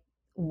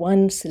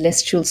one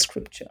celestial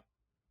scripture.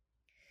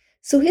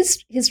 So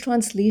his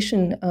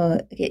translation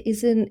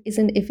is an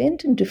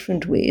event in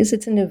different ways.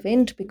 It's an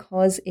event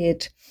because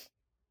it's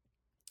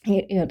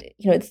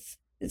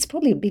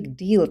probably a big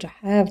deal to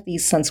have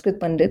these Sanskrit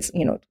Pandits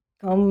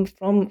come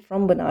from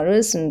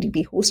Banaras and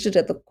be hosted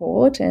at the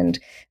court and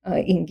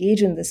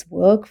engage in this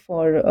work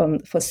for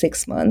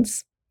 6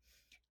 months.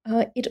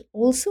 It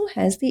also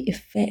has the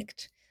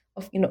effect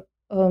of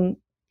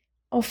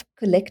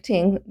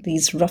collecting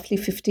these roughly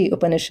 50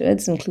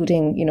 Upanishads,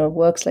 including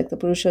works like the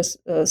Purusha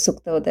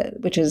Sukta,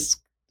 which is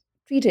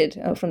treated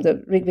from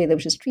the Rig Veda,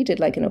 which is treated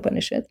like an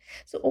Upanishad.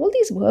 So all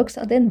these works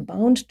are then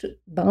bound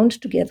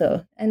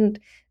together, and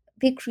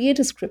they create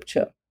a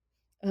scripture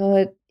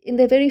in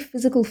their very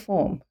physical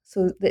form.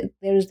 So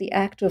there is the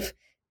act of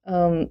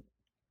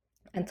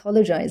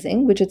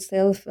anthologizing, which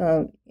itself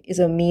is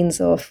a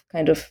means of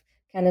kind of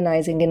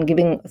canonizing and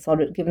giving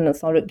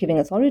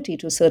authority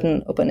to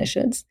certain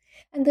Upanishads,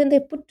 and then they're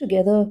put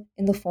together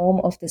in the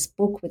form of this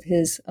book with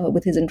his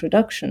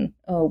introduction,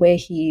 where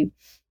he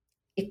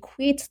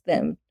equates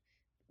them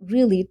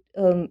really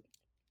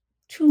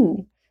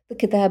to the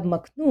Kitab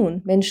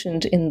Maknoon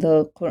mentioned in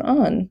the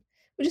Quran,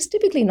 which is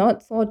typically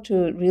not thought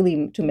to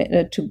really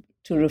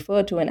to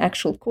refer to an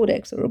actual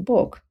codex or a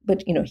book,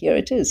 but here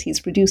it is.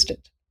 He's produced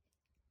it.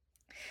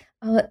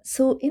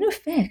 So in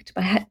effect,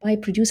 by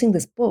producing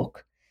this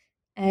book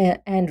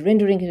and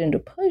rendering it into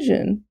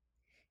Persian,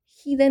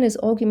 he then is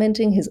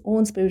augmenting his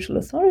own spiritual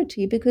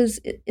authority, because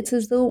it's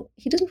as though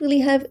he doesn't really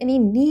have any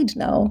need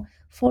now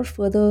for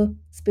further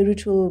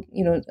spiritual,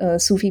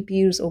 Sufi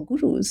peers or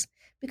gurus,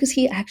 because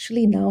he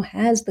actually now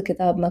has the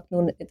Kitab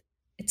Maknoon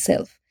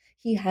itself.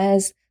 He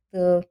has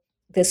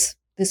this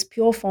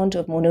pure font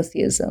of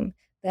monotheism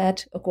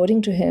that,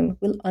 according to him,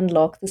 will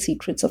unlock the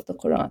secrets of the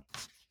Quran.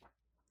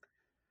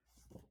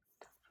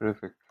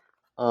 Terrific.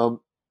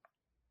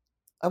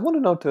 I want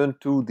to now turn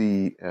to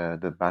the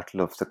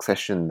battle of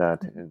succession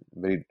that in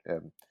very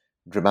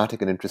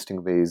dramatic and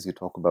interesting ways you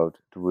talk about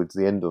towards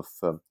the end of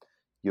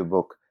your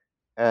book.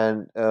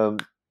 And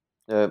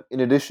in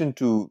addition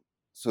to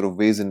sort of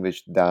ways in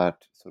which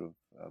that sort of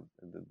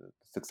the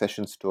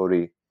succession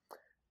story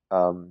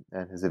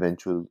and his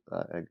eventual,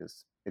 I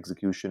guess,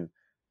 execution.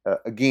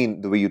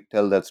 Again, the way you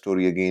tell that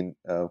story again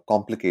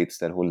complicates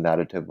that whole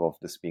narrative of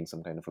this being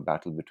some kind of a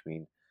battle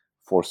between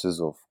forces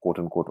of quote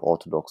unquote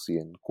orthodoxy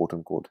and quote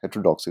unquote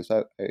heterodoxy.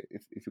 So,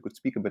 if you could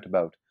speak a bit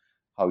about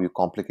how you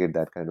complicate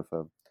that kind of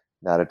a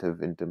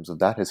narrative in terms of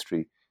that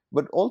history.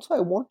 But also, I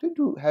wanted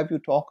to have you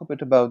talk a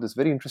bit about this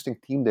very interesting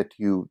theme that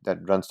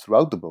runs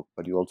throughout the book,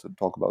 but you also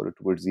talk about it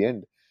towards the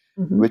end,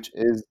 Mm-hmm. which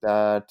is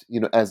that,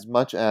 as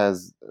much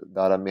as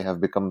Dara may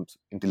have become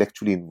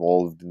intellectually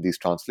involved in these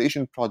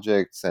translation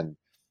projects and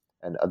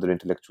other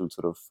intellectual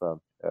sort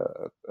of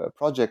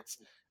projects,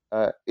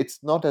 it's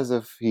not as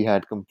if he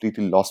had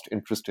completely lost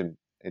interest in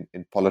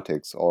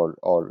politics or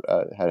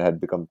had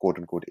become quote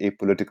unquote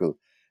apolitical,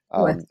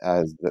 Yes.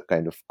 as the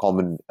kind of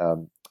common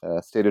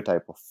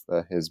stereotype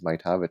of his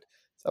might have it.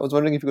 So I was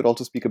wondering if you could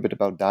also speak a bit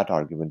about that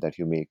argument that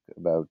you make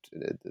about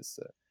this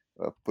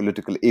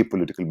political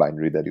apolitical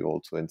binary that you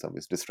also in some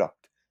ways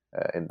disrupt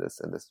in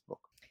this book.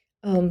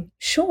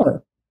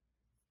 Sure.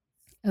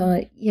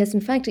 Yes,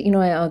 in fact,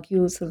 I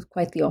argue sort of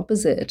quite the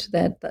opposite,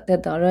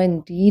 that Dara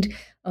indeed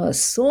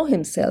saw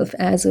himself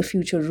as a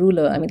future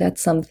ruler. I mean,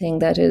 that's something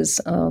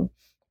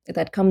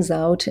that comes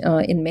out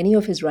in many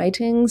of his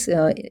writings,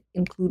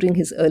 including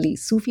his early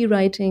Sufi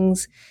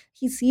writings.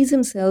 He sees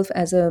himself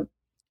as a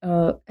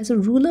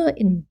ruler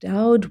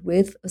endowed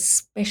with a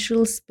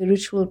special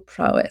spiritual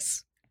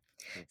prowess.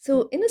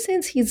 So, in a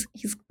sense, he's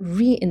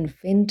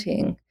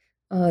reinventing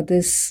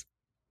this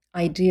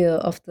idea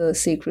of the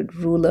sacred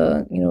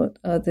ruler,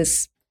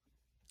 this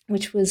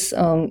which was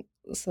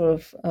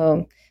sort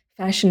of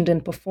fashioned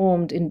and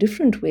performed in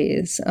different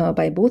ways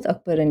by both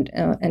Akbar and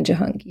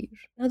Jahangir.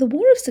 Now, the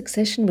War of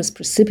Succession was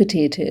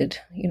precipitated,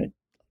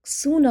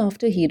 soon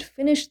after he had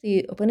finished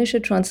the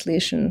Upanishad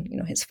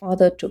translation. His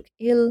father took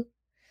ill,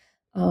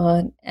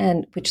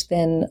 and which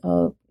then,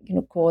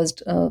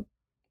 caused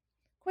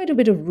quite a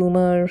bit of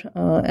rumor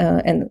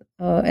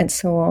and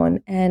so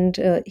on. And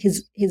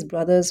his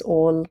brothers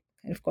all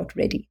kind of got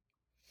ready.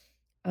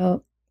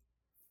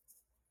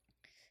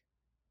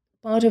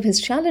 Part of his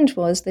challenge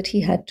was that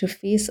he had to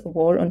face a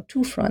war on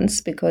two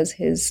fronts because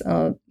his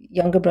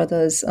younger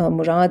brothers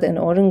Murad and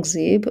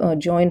Aurangzeb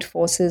joined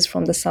forces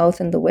from the south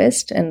and the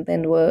west, and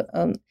then were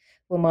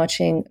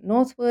marching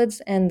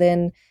northwards. And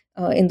then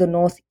in the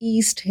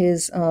northeast,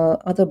 his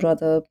other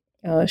brother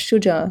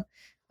Shuja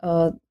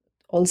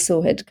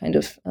also had kind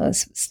of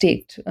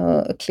staked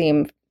a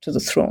claim to the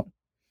throne.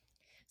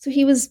 So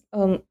he was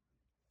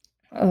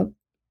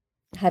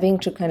having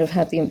to kind of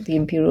have the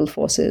imperial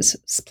forces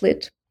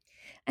split.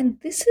 And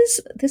this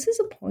is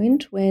a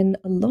point when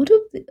a lot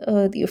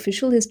of the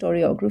official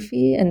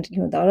historiography and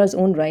Dara's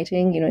own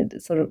writing,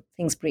 sort of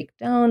things break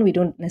down. We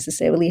don't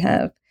necessarily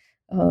have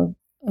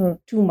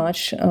too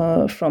much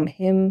from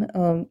him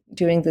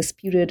during this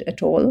period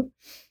at all.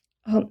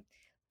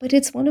 But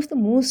it's one of the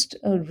most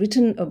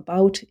written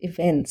about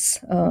events,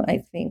 I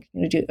think,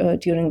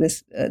 during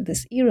this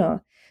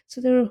era.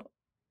 So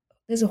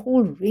there's a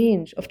whole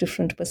range of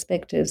different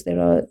perspectives.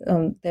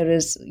 There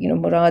is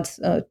Murad's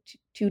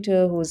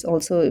tutor, who is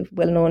also a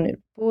well-known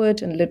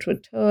poet and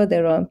literature.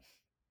 There are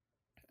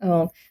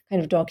kind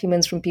of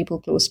documents from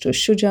people close to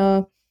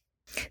Shuja.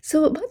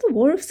 So about the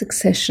War of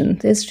Succession,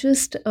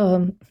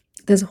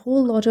 there's a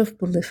whole lot of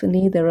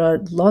polyphony. There are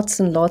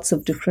lots and lots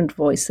of different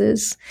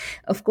voices.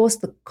 Of course,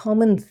 the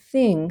common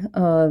thing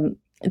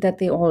that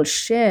they all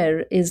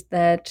share is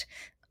that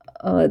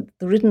the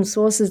written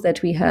sources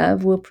that we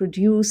have were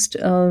produced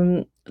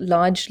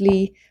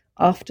largely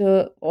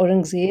after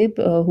Aurangzeb,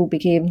 who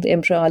became the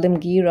Emperor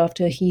Alamgir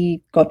after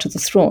he got to the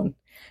throne.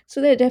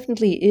 So there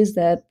definitely is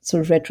that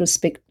sort of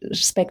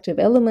retrospective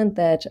element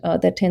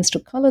that tends to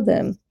color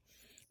them.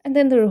 And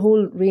then there are a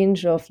whole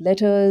range of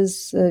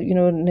letters,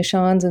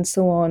 nishans and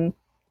so on,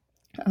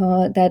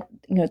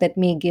 that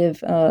may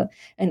give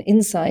an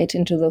insight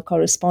into the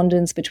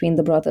correspondence between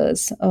the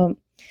brothers.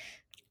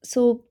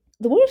 So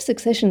the War of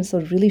Succession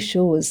sort of really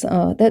shows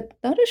that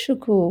Dara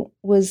Shikoh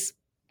was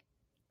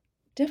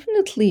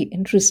definitely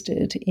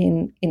interested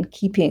in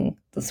keeping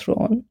the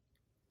throne.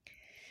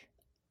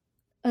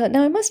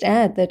 Now, I must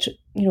add that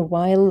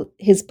while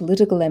his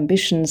political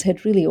ambitions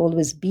had really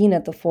always been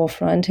at the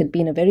forefront, had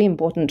been a very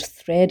important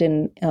thread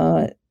in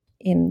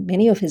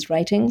many of his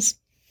writings,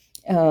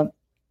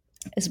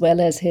 as well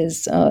as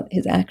his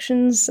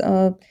actions,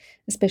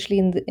 especially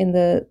in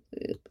the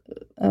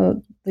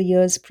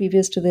years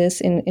previous to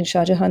this in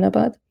Shah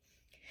Jahanabad,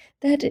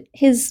 that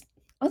his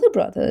other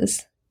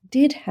brothers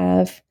did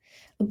have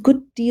a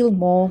good deal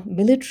more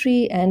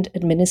military and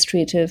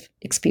administrative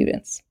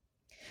experience.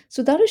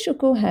 So Dara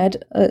Shikoh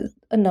had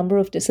a number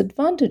of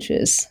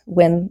disadvantages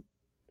when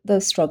the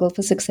struggle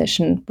for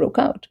succession broke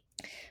out.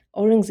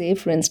 Aurangzeb,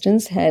 for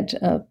instance, had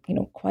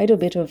quite a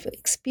bit of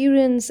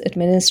experience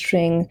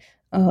administering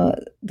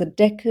the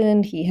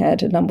Deccan. He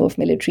had a number of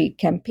military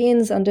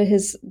campaigns under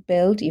his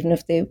belt, even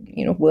if they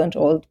weren't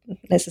all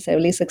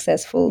necessarily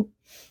successful.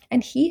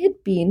 And he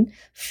had been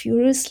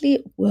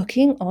furiously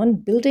working on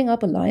building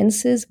up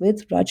alliances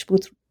with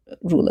Rajput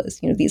rulers.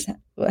 These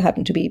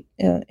happened to be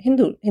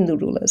Hindu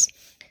rulers.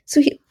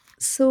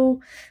 So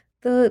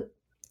the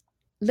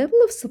level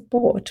of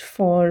support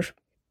for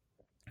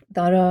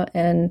Dara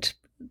and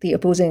the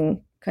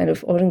opposing kind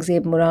of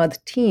Aurangzeb Murad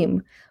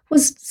team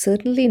was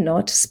certainly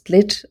not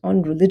split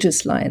on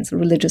religious lines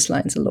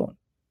alone.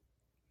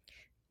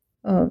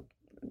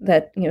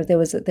 That there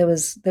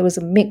was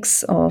a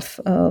mix of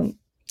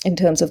in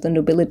terms of the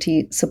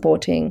nobility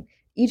supporting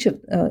each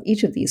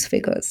of these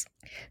figures.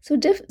 So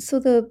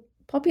the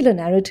popular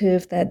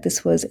narrative that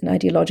this was an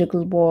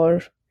ideological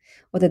war,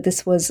 or that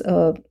this was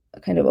a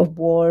kind of a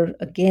war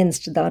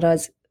against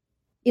Dara's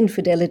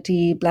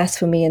infidelity,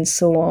 blasphemy, and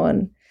so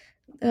on,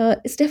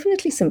 is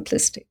definitely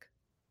simplistic.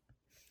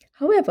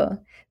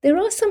 However, there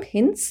are some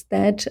hints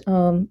that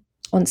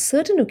on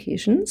certain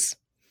occasions,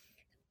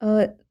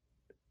 the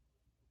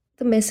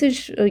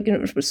message,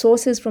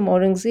 sources from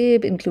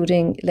Aurangzeb,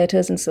 including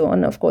letters and so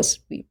on. Of course,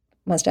 we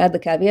must add the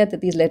caveat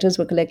that these letters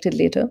were collected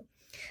later.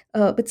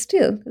 But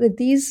still,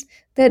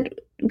 that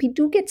we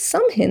do get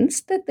some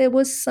hints that there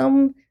was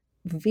some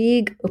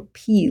vague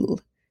appeal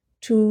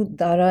to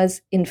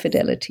Dara's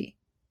infidelity.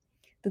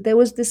 That there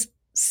was this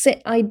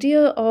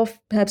idea of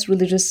perhaps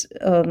religious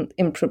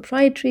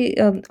impropriety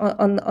on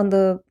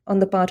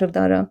the part of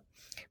Dara,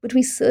 but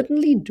we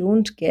certainly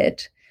don't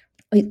get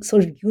a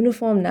sort of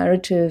uniform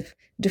narrative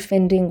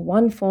defending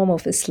one form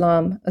of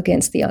Islam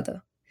against the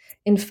other.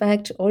 In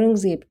fact,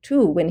 Aurangzeb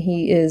too, when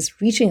he is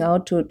reaching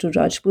out to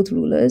Rajput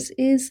rulers,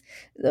 is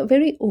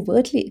very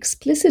overtly,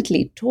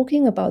 explicitly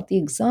talking about the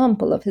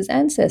example of his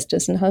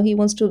ancestors and how he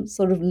wants to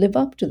sort of live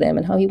up to them,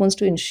 and how he wants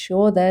to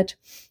ensure that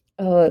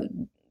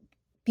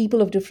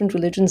people of different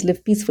religions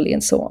live peacefully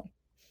and so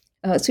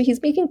on. So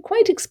he's making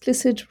quite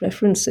explicit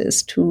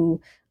references to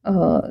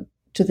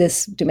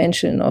this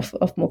dimension of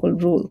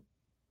Mughal rule.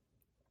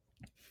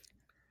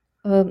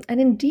 And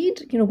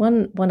indeed,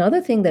 one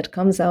other thing that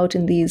comes out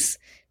in these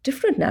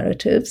different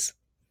narratives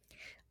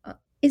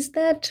is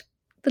that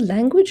the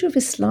language of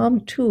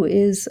Islam too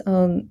is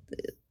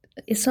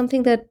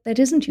something that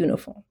isn't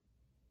uniform.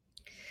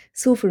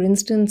 So, for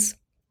instance,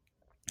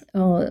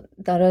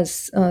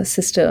 Dara's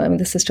sister,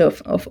 the sister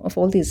of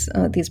all these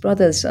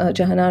brothers,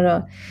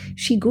 Jahanara,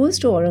 she goes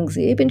to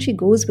Aurangzeb and she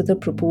goes with a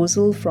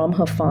proposal from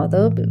her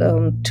father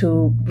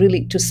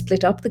to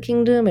split up the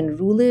kingdom and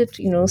rule it,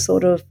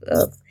 sort of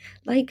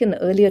like an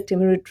earlier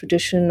Timurid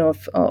tradition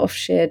of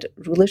shared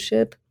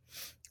rulership.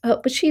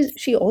 But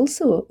she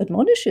also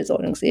admonishes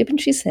Aurangzeb,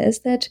 and she says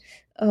that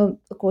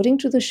according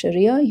to the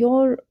Sharia,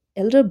 your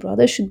elder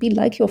brother should be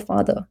like your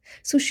father.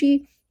 So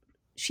she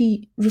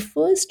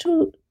refers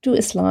to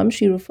Islam,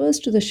 she refers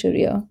to the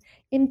Sharia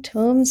in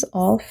terms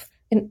of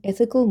an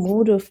ethical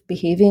mode of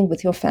behaving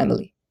with your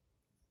family.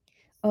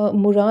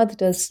 Murad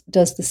does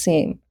the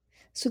same.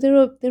 So there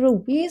are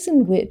ways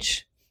in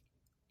which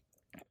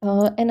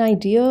an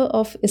idea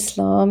of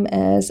Islam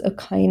as a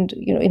kind,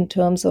 in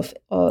terms of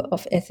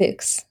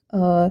ethics,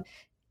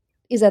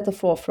 is at the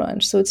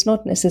forefront. So it's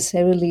not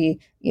necessarily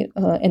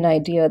an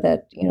idea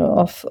that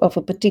of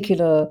a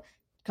particular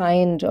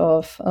kind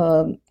of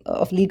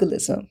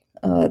legalism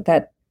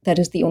that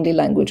is the only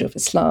language of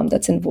Islam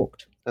that's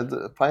invoked. As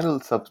the final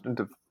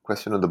substantive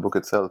question of the book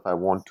itself, I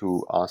want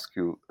to ask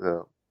you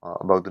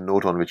about the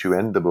note on which you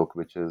end the book,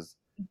 which is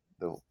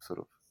the sort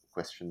of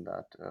question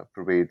that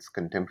pervades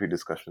contemporary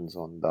discussions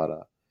on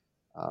Dara.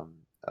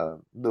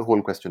 The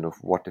whole question of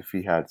what if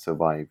he had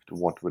survived,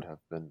 what would have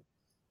been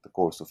the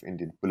course of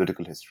Indian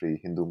political history,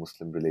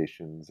 Hindu-Muslim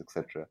relations,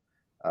 etc.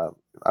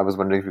 I was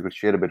wondering if you could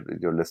share a bit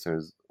with your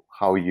listeners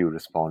how you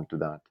respond to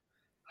that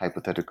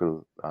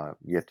hypothetical,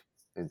 yet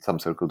in some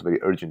circles very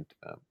urgent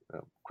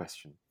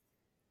question.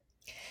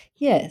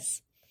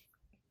 Yes.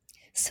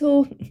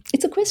 So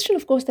it's a question,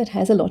 of course, that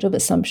has a lot of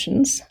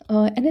assumptions,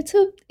 and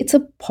it's a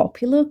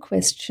popular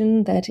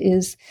question that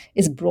is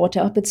brought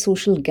up at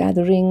social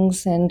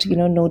gatherings, and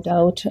no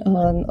doubt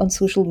on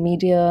social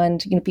media,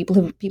 and people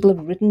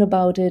have written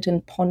about it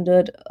and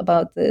pondered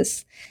about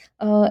this,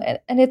 and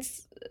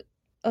it's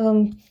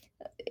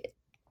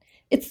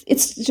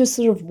just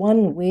sort of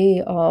one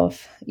way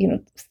of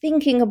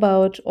thinking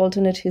about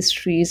alternate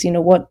histories,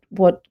 what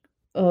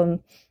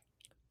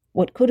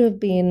could have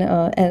been,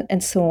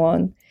 and so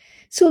on.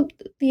 So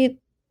the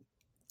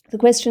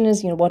question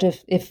is, what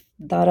if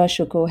Dara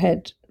Shikoh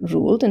had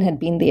ruled and had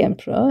been the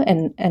emperor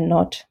and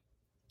not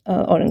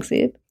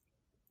Aurangzeb?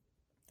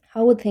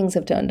 How would things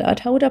have turned out?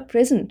 How would our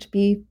present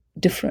be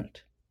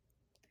different?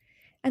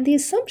 And the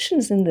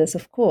assumptions in this,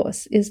 of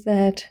course, is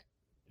that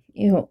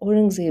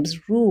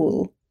Aurangzeb's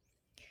rule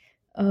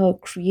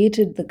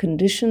created the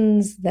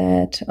conditions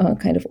that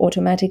kind of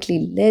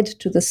automatically led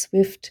to the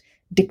swift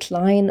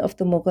decline of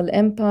the Mughal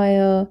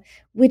Empire,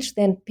 which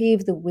then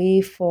paved the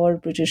way for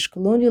British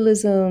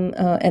colonialism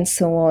and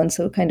so on.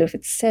 So kind of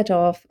it set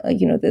off,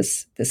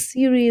 this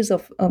series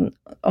of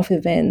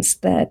events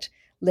that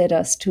led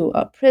us to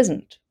our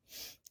present.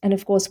 And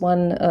of course,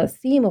 one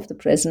theme of the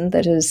present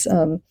that is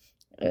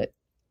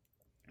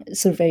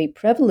sort of very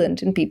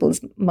prevalent in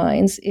people's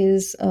minds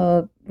is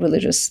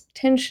religious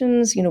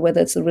tensions,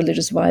 whether it's the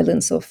religious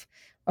violence of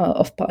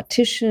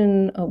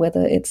partition, or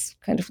whether it's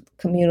kind of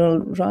communal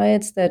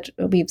riots that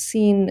we've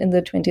seen in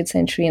the 20th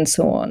century and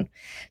so on.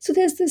 So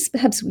there's this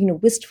perhaps,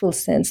 wistful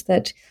sense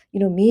that,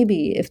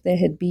 maybe if there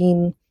had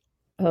been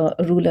a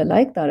ruler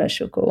like Dara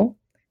Shikoh,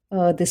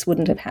 this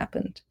wouldn't have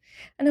happened.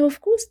 And now,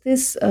 of course,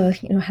 this,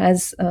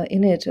 has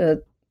in it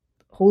a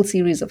whole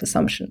series of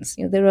assumptions.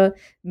 There are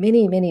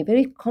many, many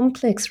very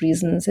complex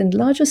reasons and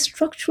larger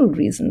structural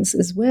reasons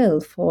as well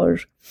for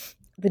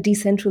the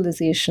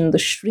decentralization, the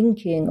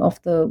shrinking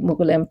of the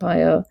Mughal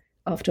Empire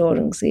after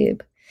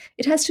Aurangzeb.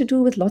 It has to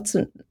do with lots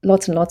and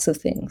lots of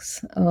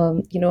things.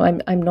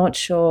 I'm not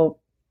sure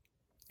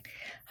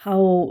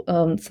how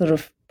sort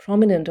of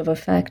prominent of a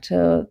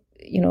factor,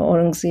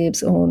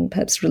 Aurangzeb's own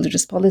perhaps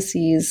religious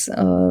policies,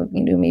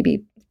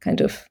 maybe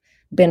kind of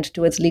bent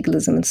towards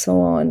legalism and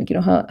so on.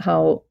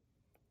 How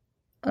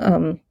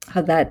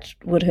that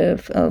would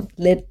have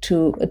led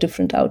to a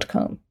different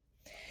outcome.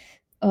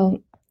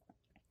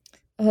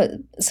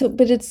 But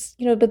it's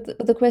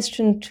but the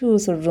question too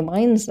sort of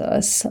reminds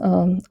us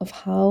of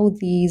how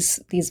these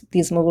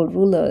Mughal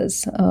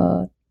rulers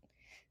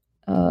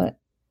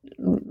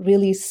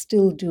really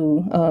still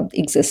do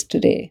exist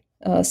today.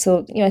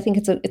 So I think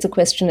it's a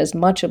question as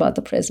much about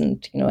the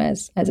present,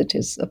 as it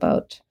is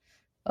about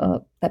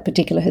that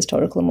particular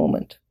historical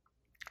moment.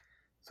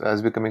 So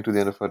as we're coming to the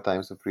end of our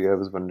time, so Priya, I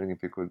was wondering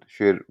if you could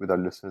share with our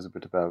listeners a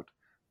bit about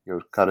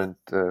your current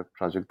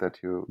project that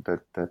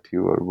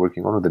you are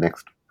working on, or the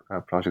next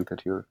project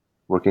that you're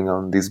working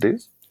on these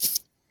days.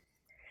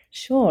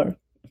 Sure.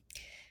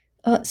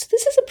 So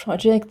this is a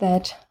project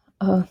that,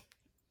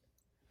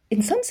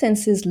 in some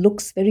senses,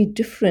 looks very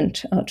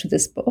different to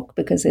this book,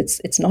 because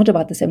it's not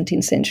about the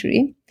 17th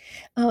century,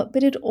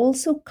 but it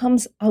also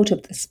comes out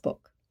of this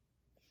book.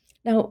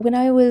 Now, when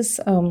I was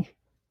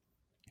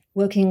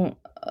working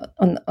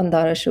on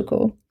Dara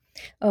Shikoh,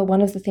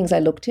 one of the things I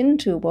looked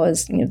into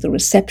was the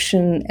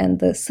reception and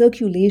the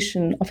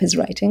circulation of his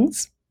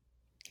writings,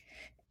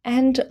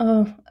 and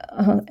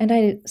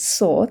I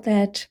saw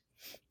that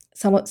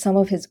some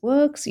of his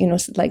works,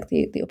 like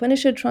the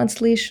Upanishad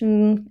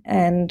translation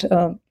and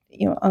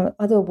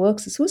other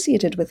works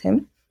associated with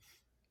him,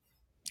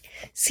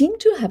 seem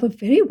to have a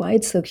very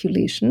wide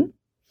circulation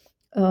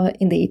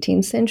in the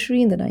 18th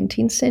century, in the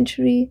 19th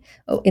century,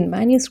 in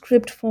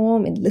manuscript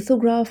form, in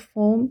lithograph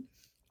form,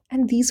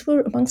 and these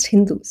were amongst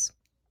Hindus.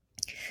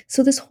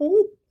 So this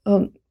whole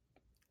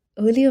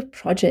earlier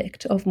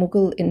project of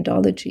Mughal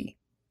Indology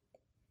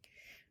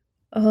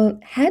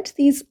had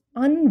these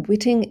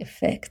unwitting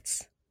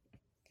effects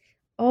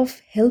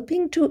of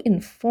helping to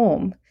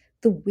inform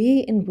the way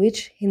in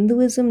which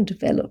Hinduism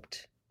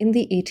developed in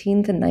the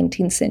 18th and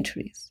 19th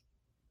centuries.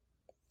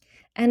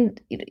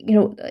 And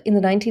in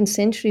the 19th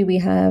century, we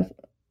have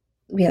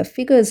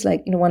figures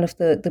like one of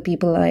the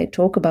people I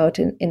talk about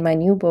in my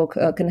new book,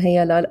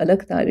 Kanhaiya Lal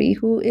Alakdari,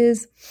 who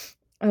is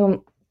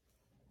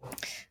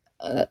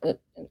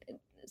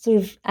sort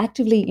of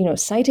actively,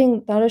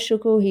 citing Dara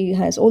Shikoh. He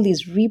has all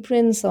these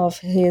reprints of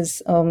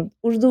his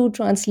Urdu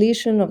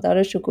translation of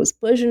Dara Shikoh's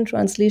Persian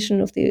translation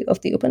of the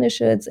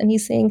Upanishads, and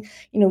he's saying,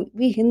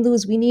 we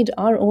Hindus, we need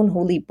our own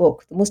holy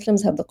book. The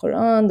Muslims have the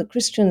Quran, the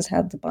Christians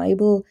have the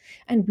Bible,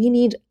 and we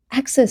need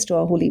access to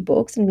our holy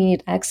books, and we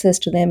need access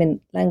to them in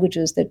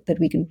languages that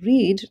we can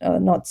read,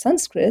 not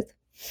Sanskrit.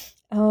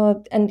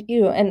 And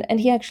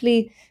he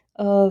actually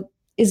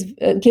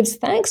gives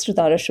thanks to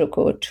Dara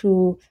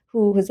Shikoh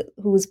who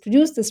has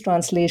produced this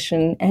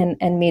translation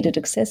and made it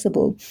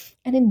accessible.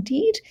 And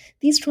indeed,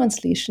 these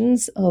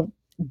translations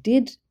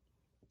did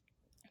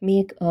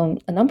make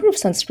a number of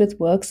Sanskrit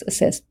works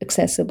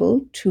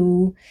accessible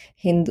to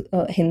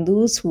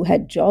Hindus who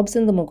had jobs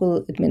in the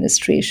Mughal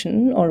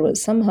administration or were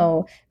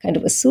somehow kind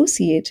of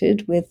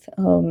associated with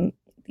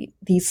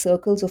these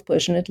circles of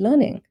Persianate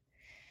learning.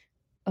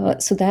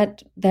 So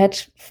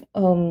that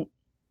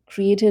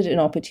created an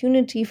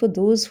opportunity for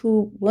those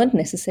who weren't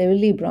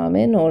necessarily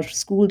Brahmin or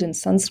schooled in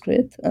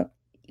Sanskrit,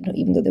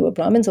 even though there were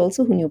Brahmins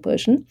also who knew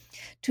Persian,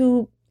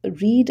 to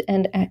read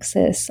and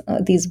access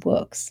these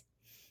works.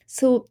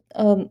 So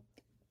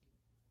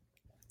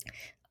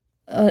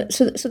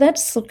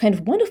that's kind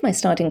of one of my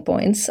starting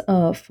points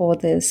for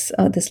this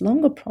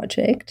longer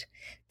project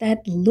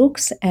that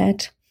looks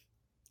at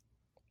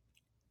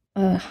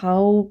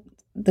how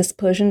this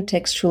Persian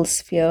textual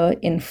sphere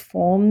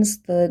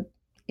informs the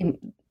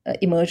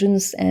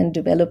emergence and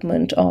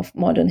development of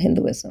modern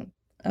Hinduism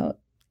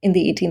in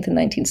the 18th and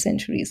 19th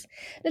centuries.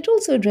 And it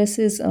also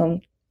addresses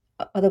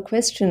other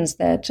questions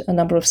that a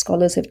number of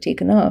scholars have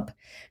taken up,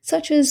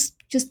 such as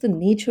just the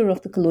nature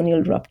of the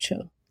colonial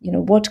rupture.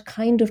 What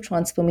kind of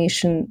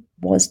transformation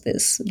was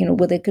this?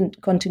 Were there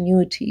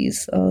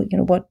continuities?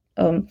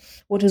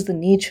 What is the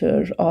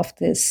nature of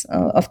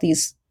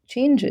these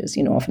changes?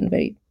 Often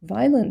very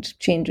violent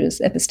changes,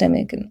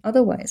 epistemic and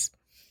otherwise.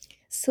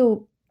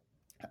 So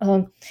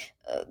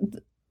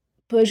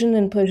Persian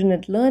and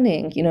Persianate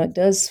learning, it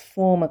does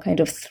form a kind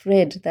of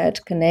thread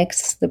that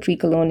connects the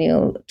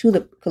pre-colonial to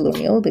the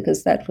colonial,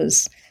 because that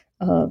was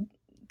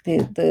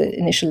the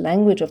initial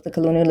language of the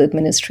colonial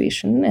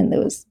administration, and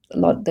there were a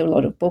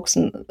lot of books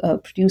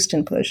produced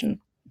in Persian.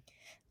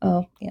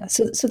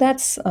 So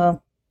that's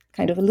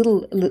kind of a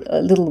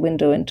little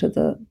window into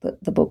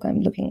the book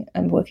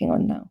I'm working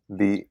on now.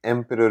 The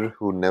Emperor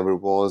Who Never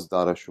Was,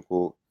 Dara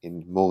Shikoh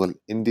in Mughal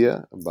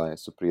India by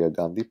Supriya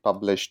Gandhi,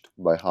 published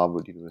by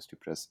Harvard University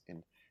Press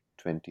in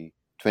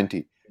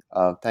 2020.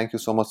 Thank you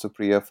so much,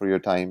 Supriya, for your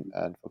time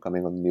and for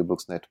coming on the New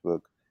Books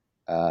Network.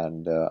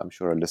 And I'm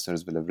sure our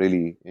listeners will have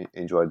really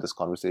enjoyed this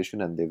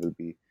conversation, and they will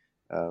be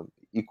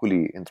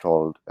equally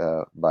enthralled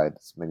by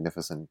this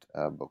magnificent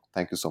book.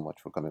 Thank you so much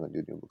for coming on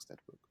the New Books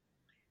Network.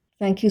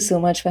 Thank you so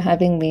much for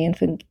having me and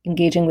for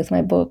engaging with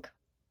my book.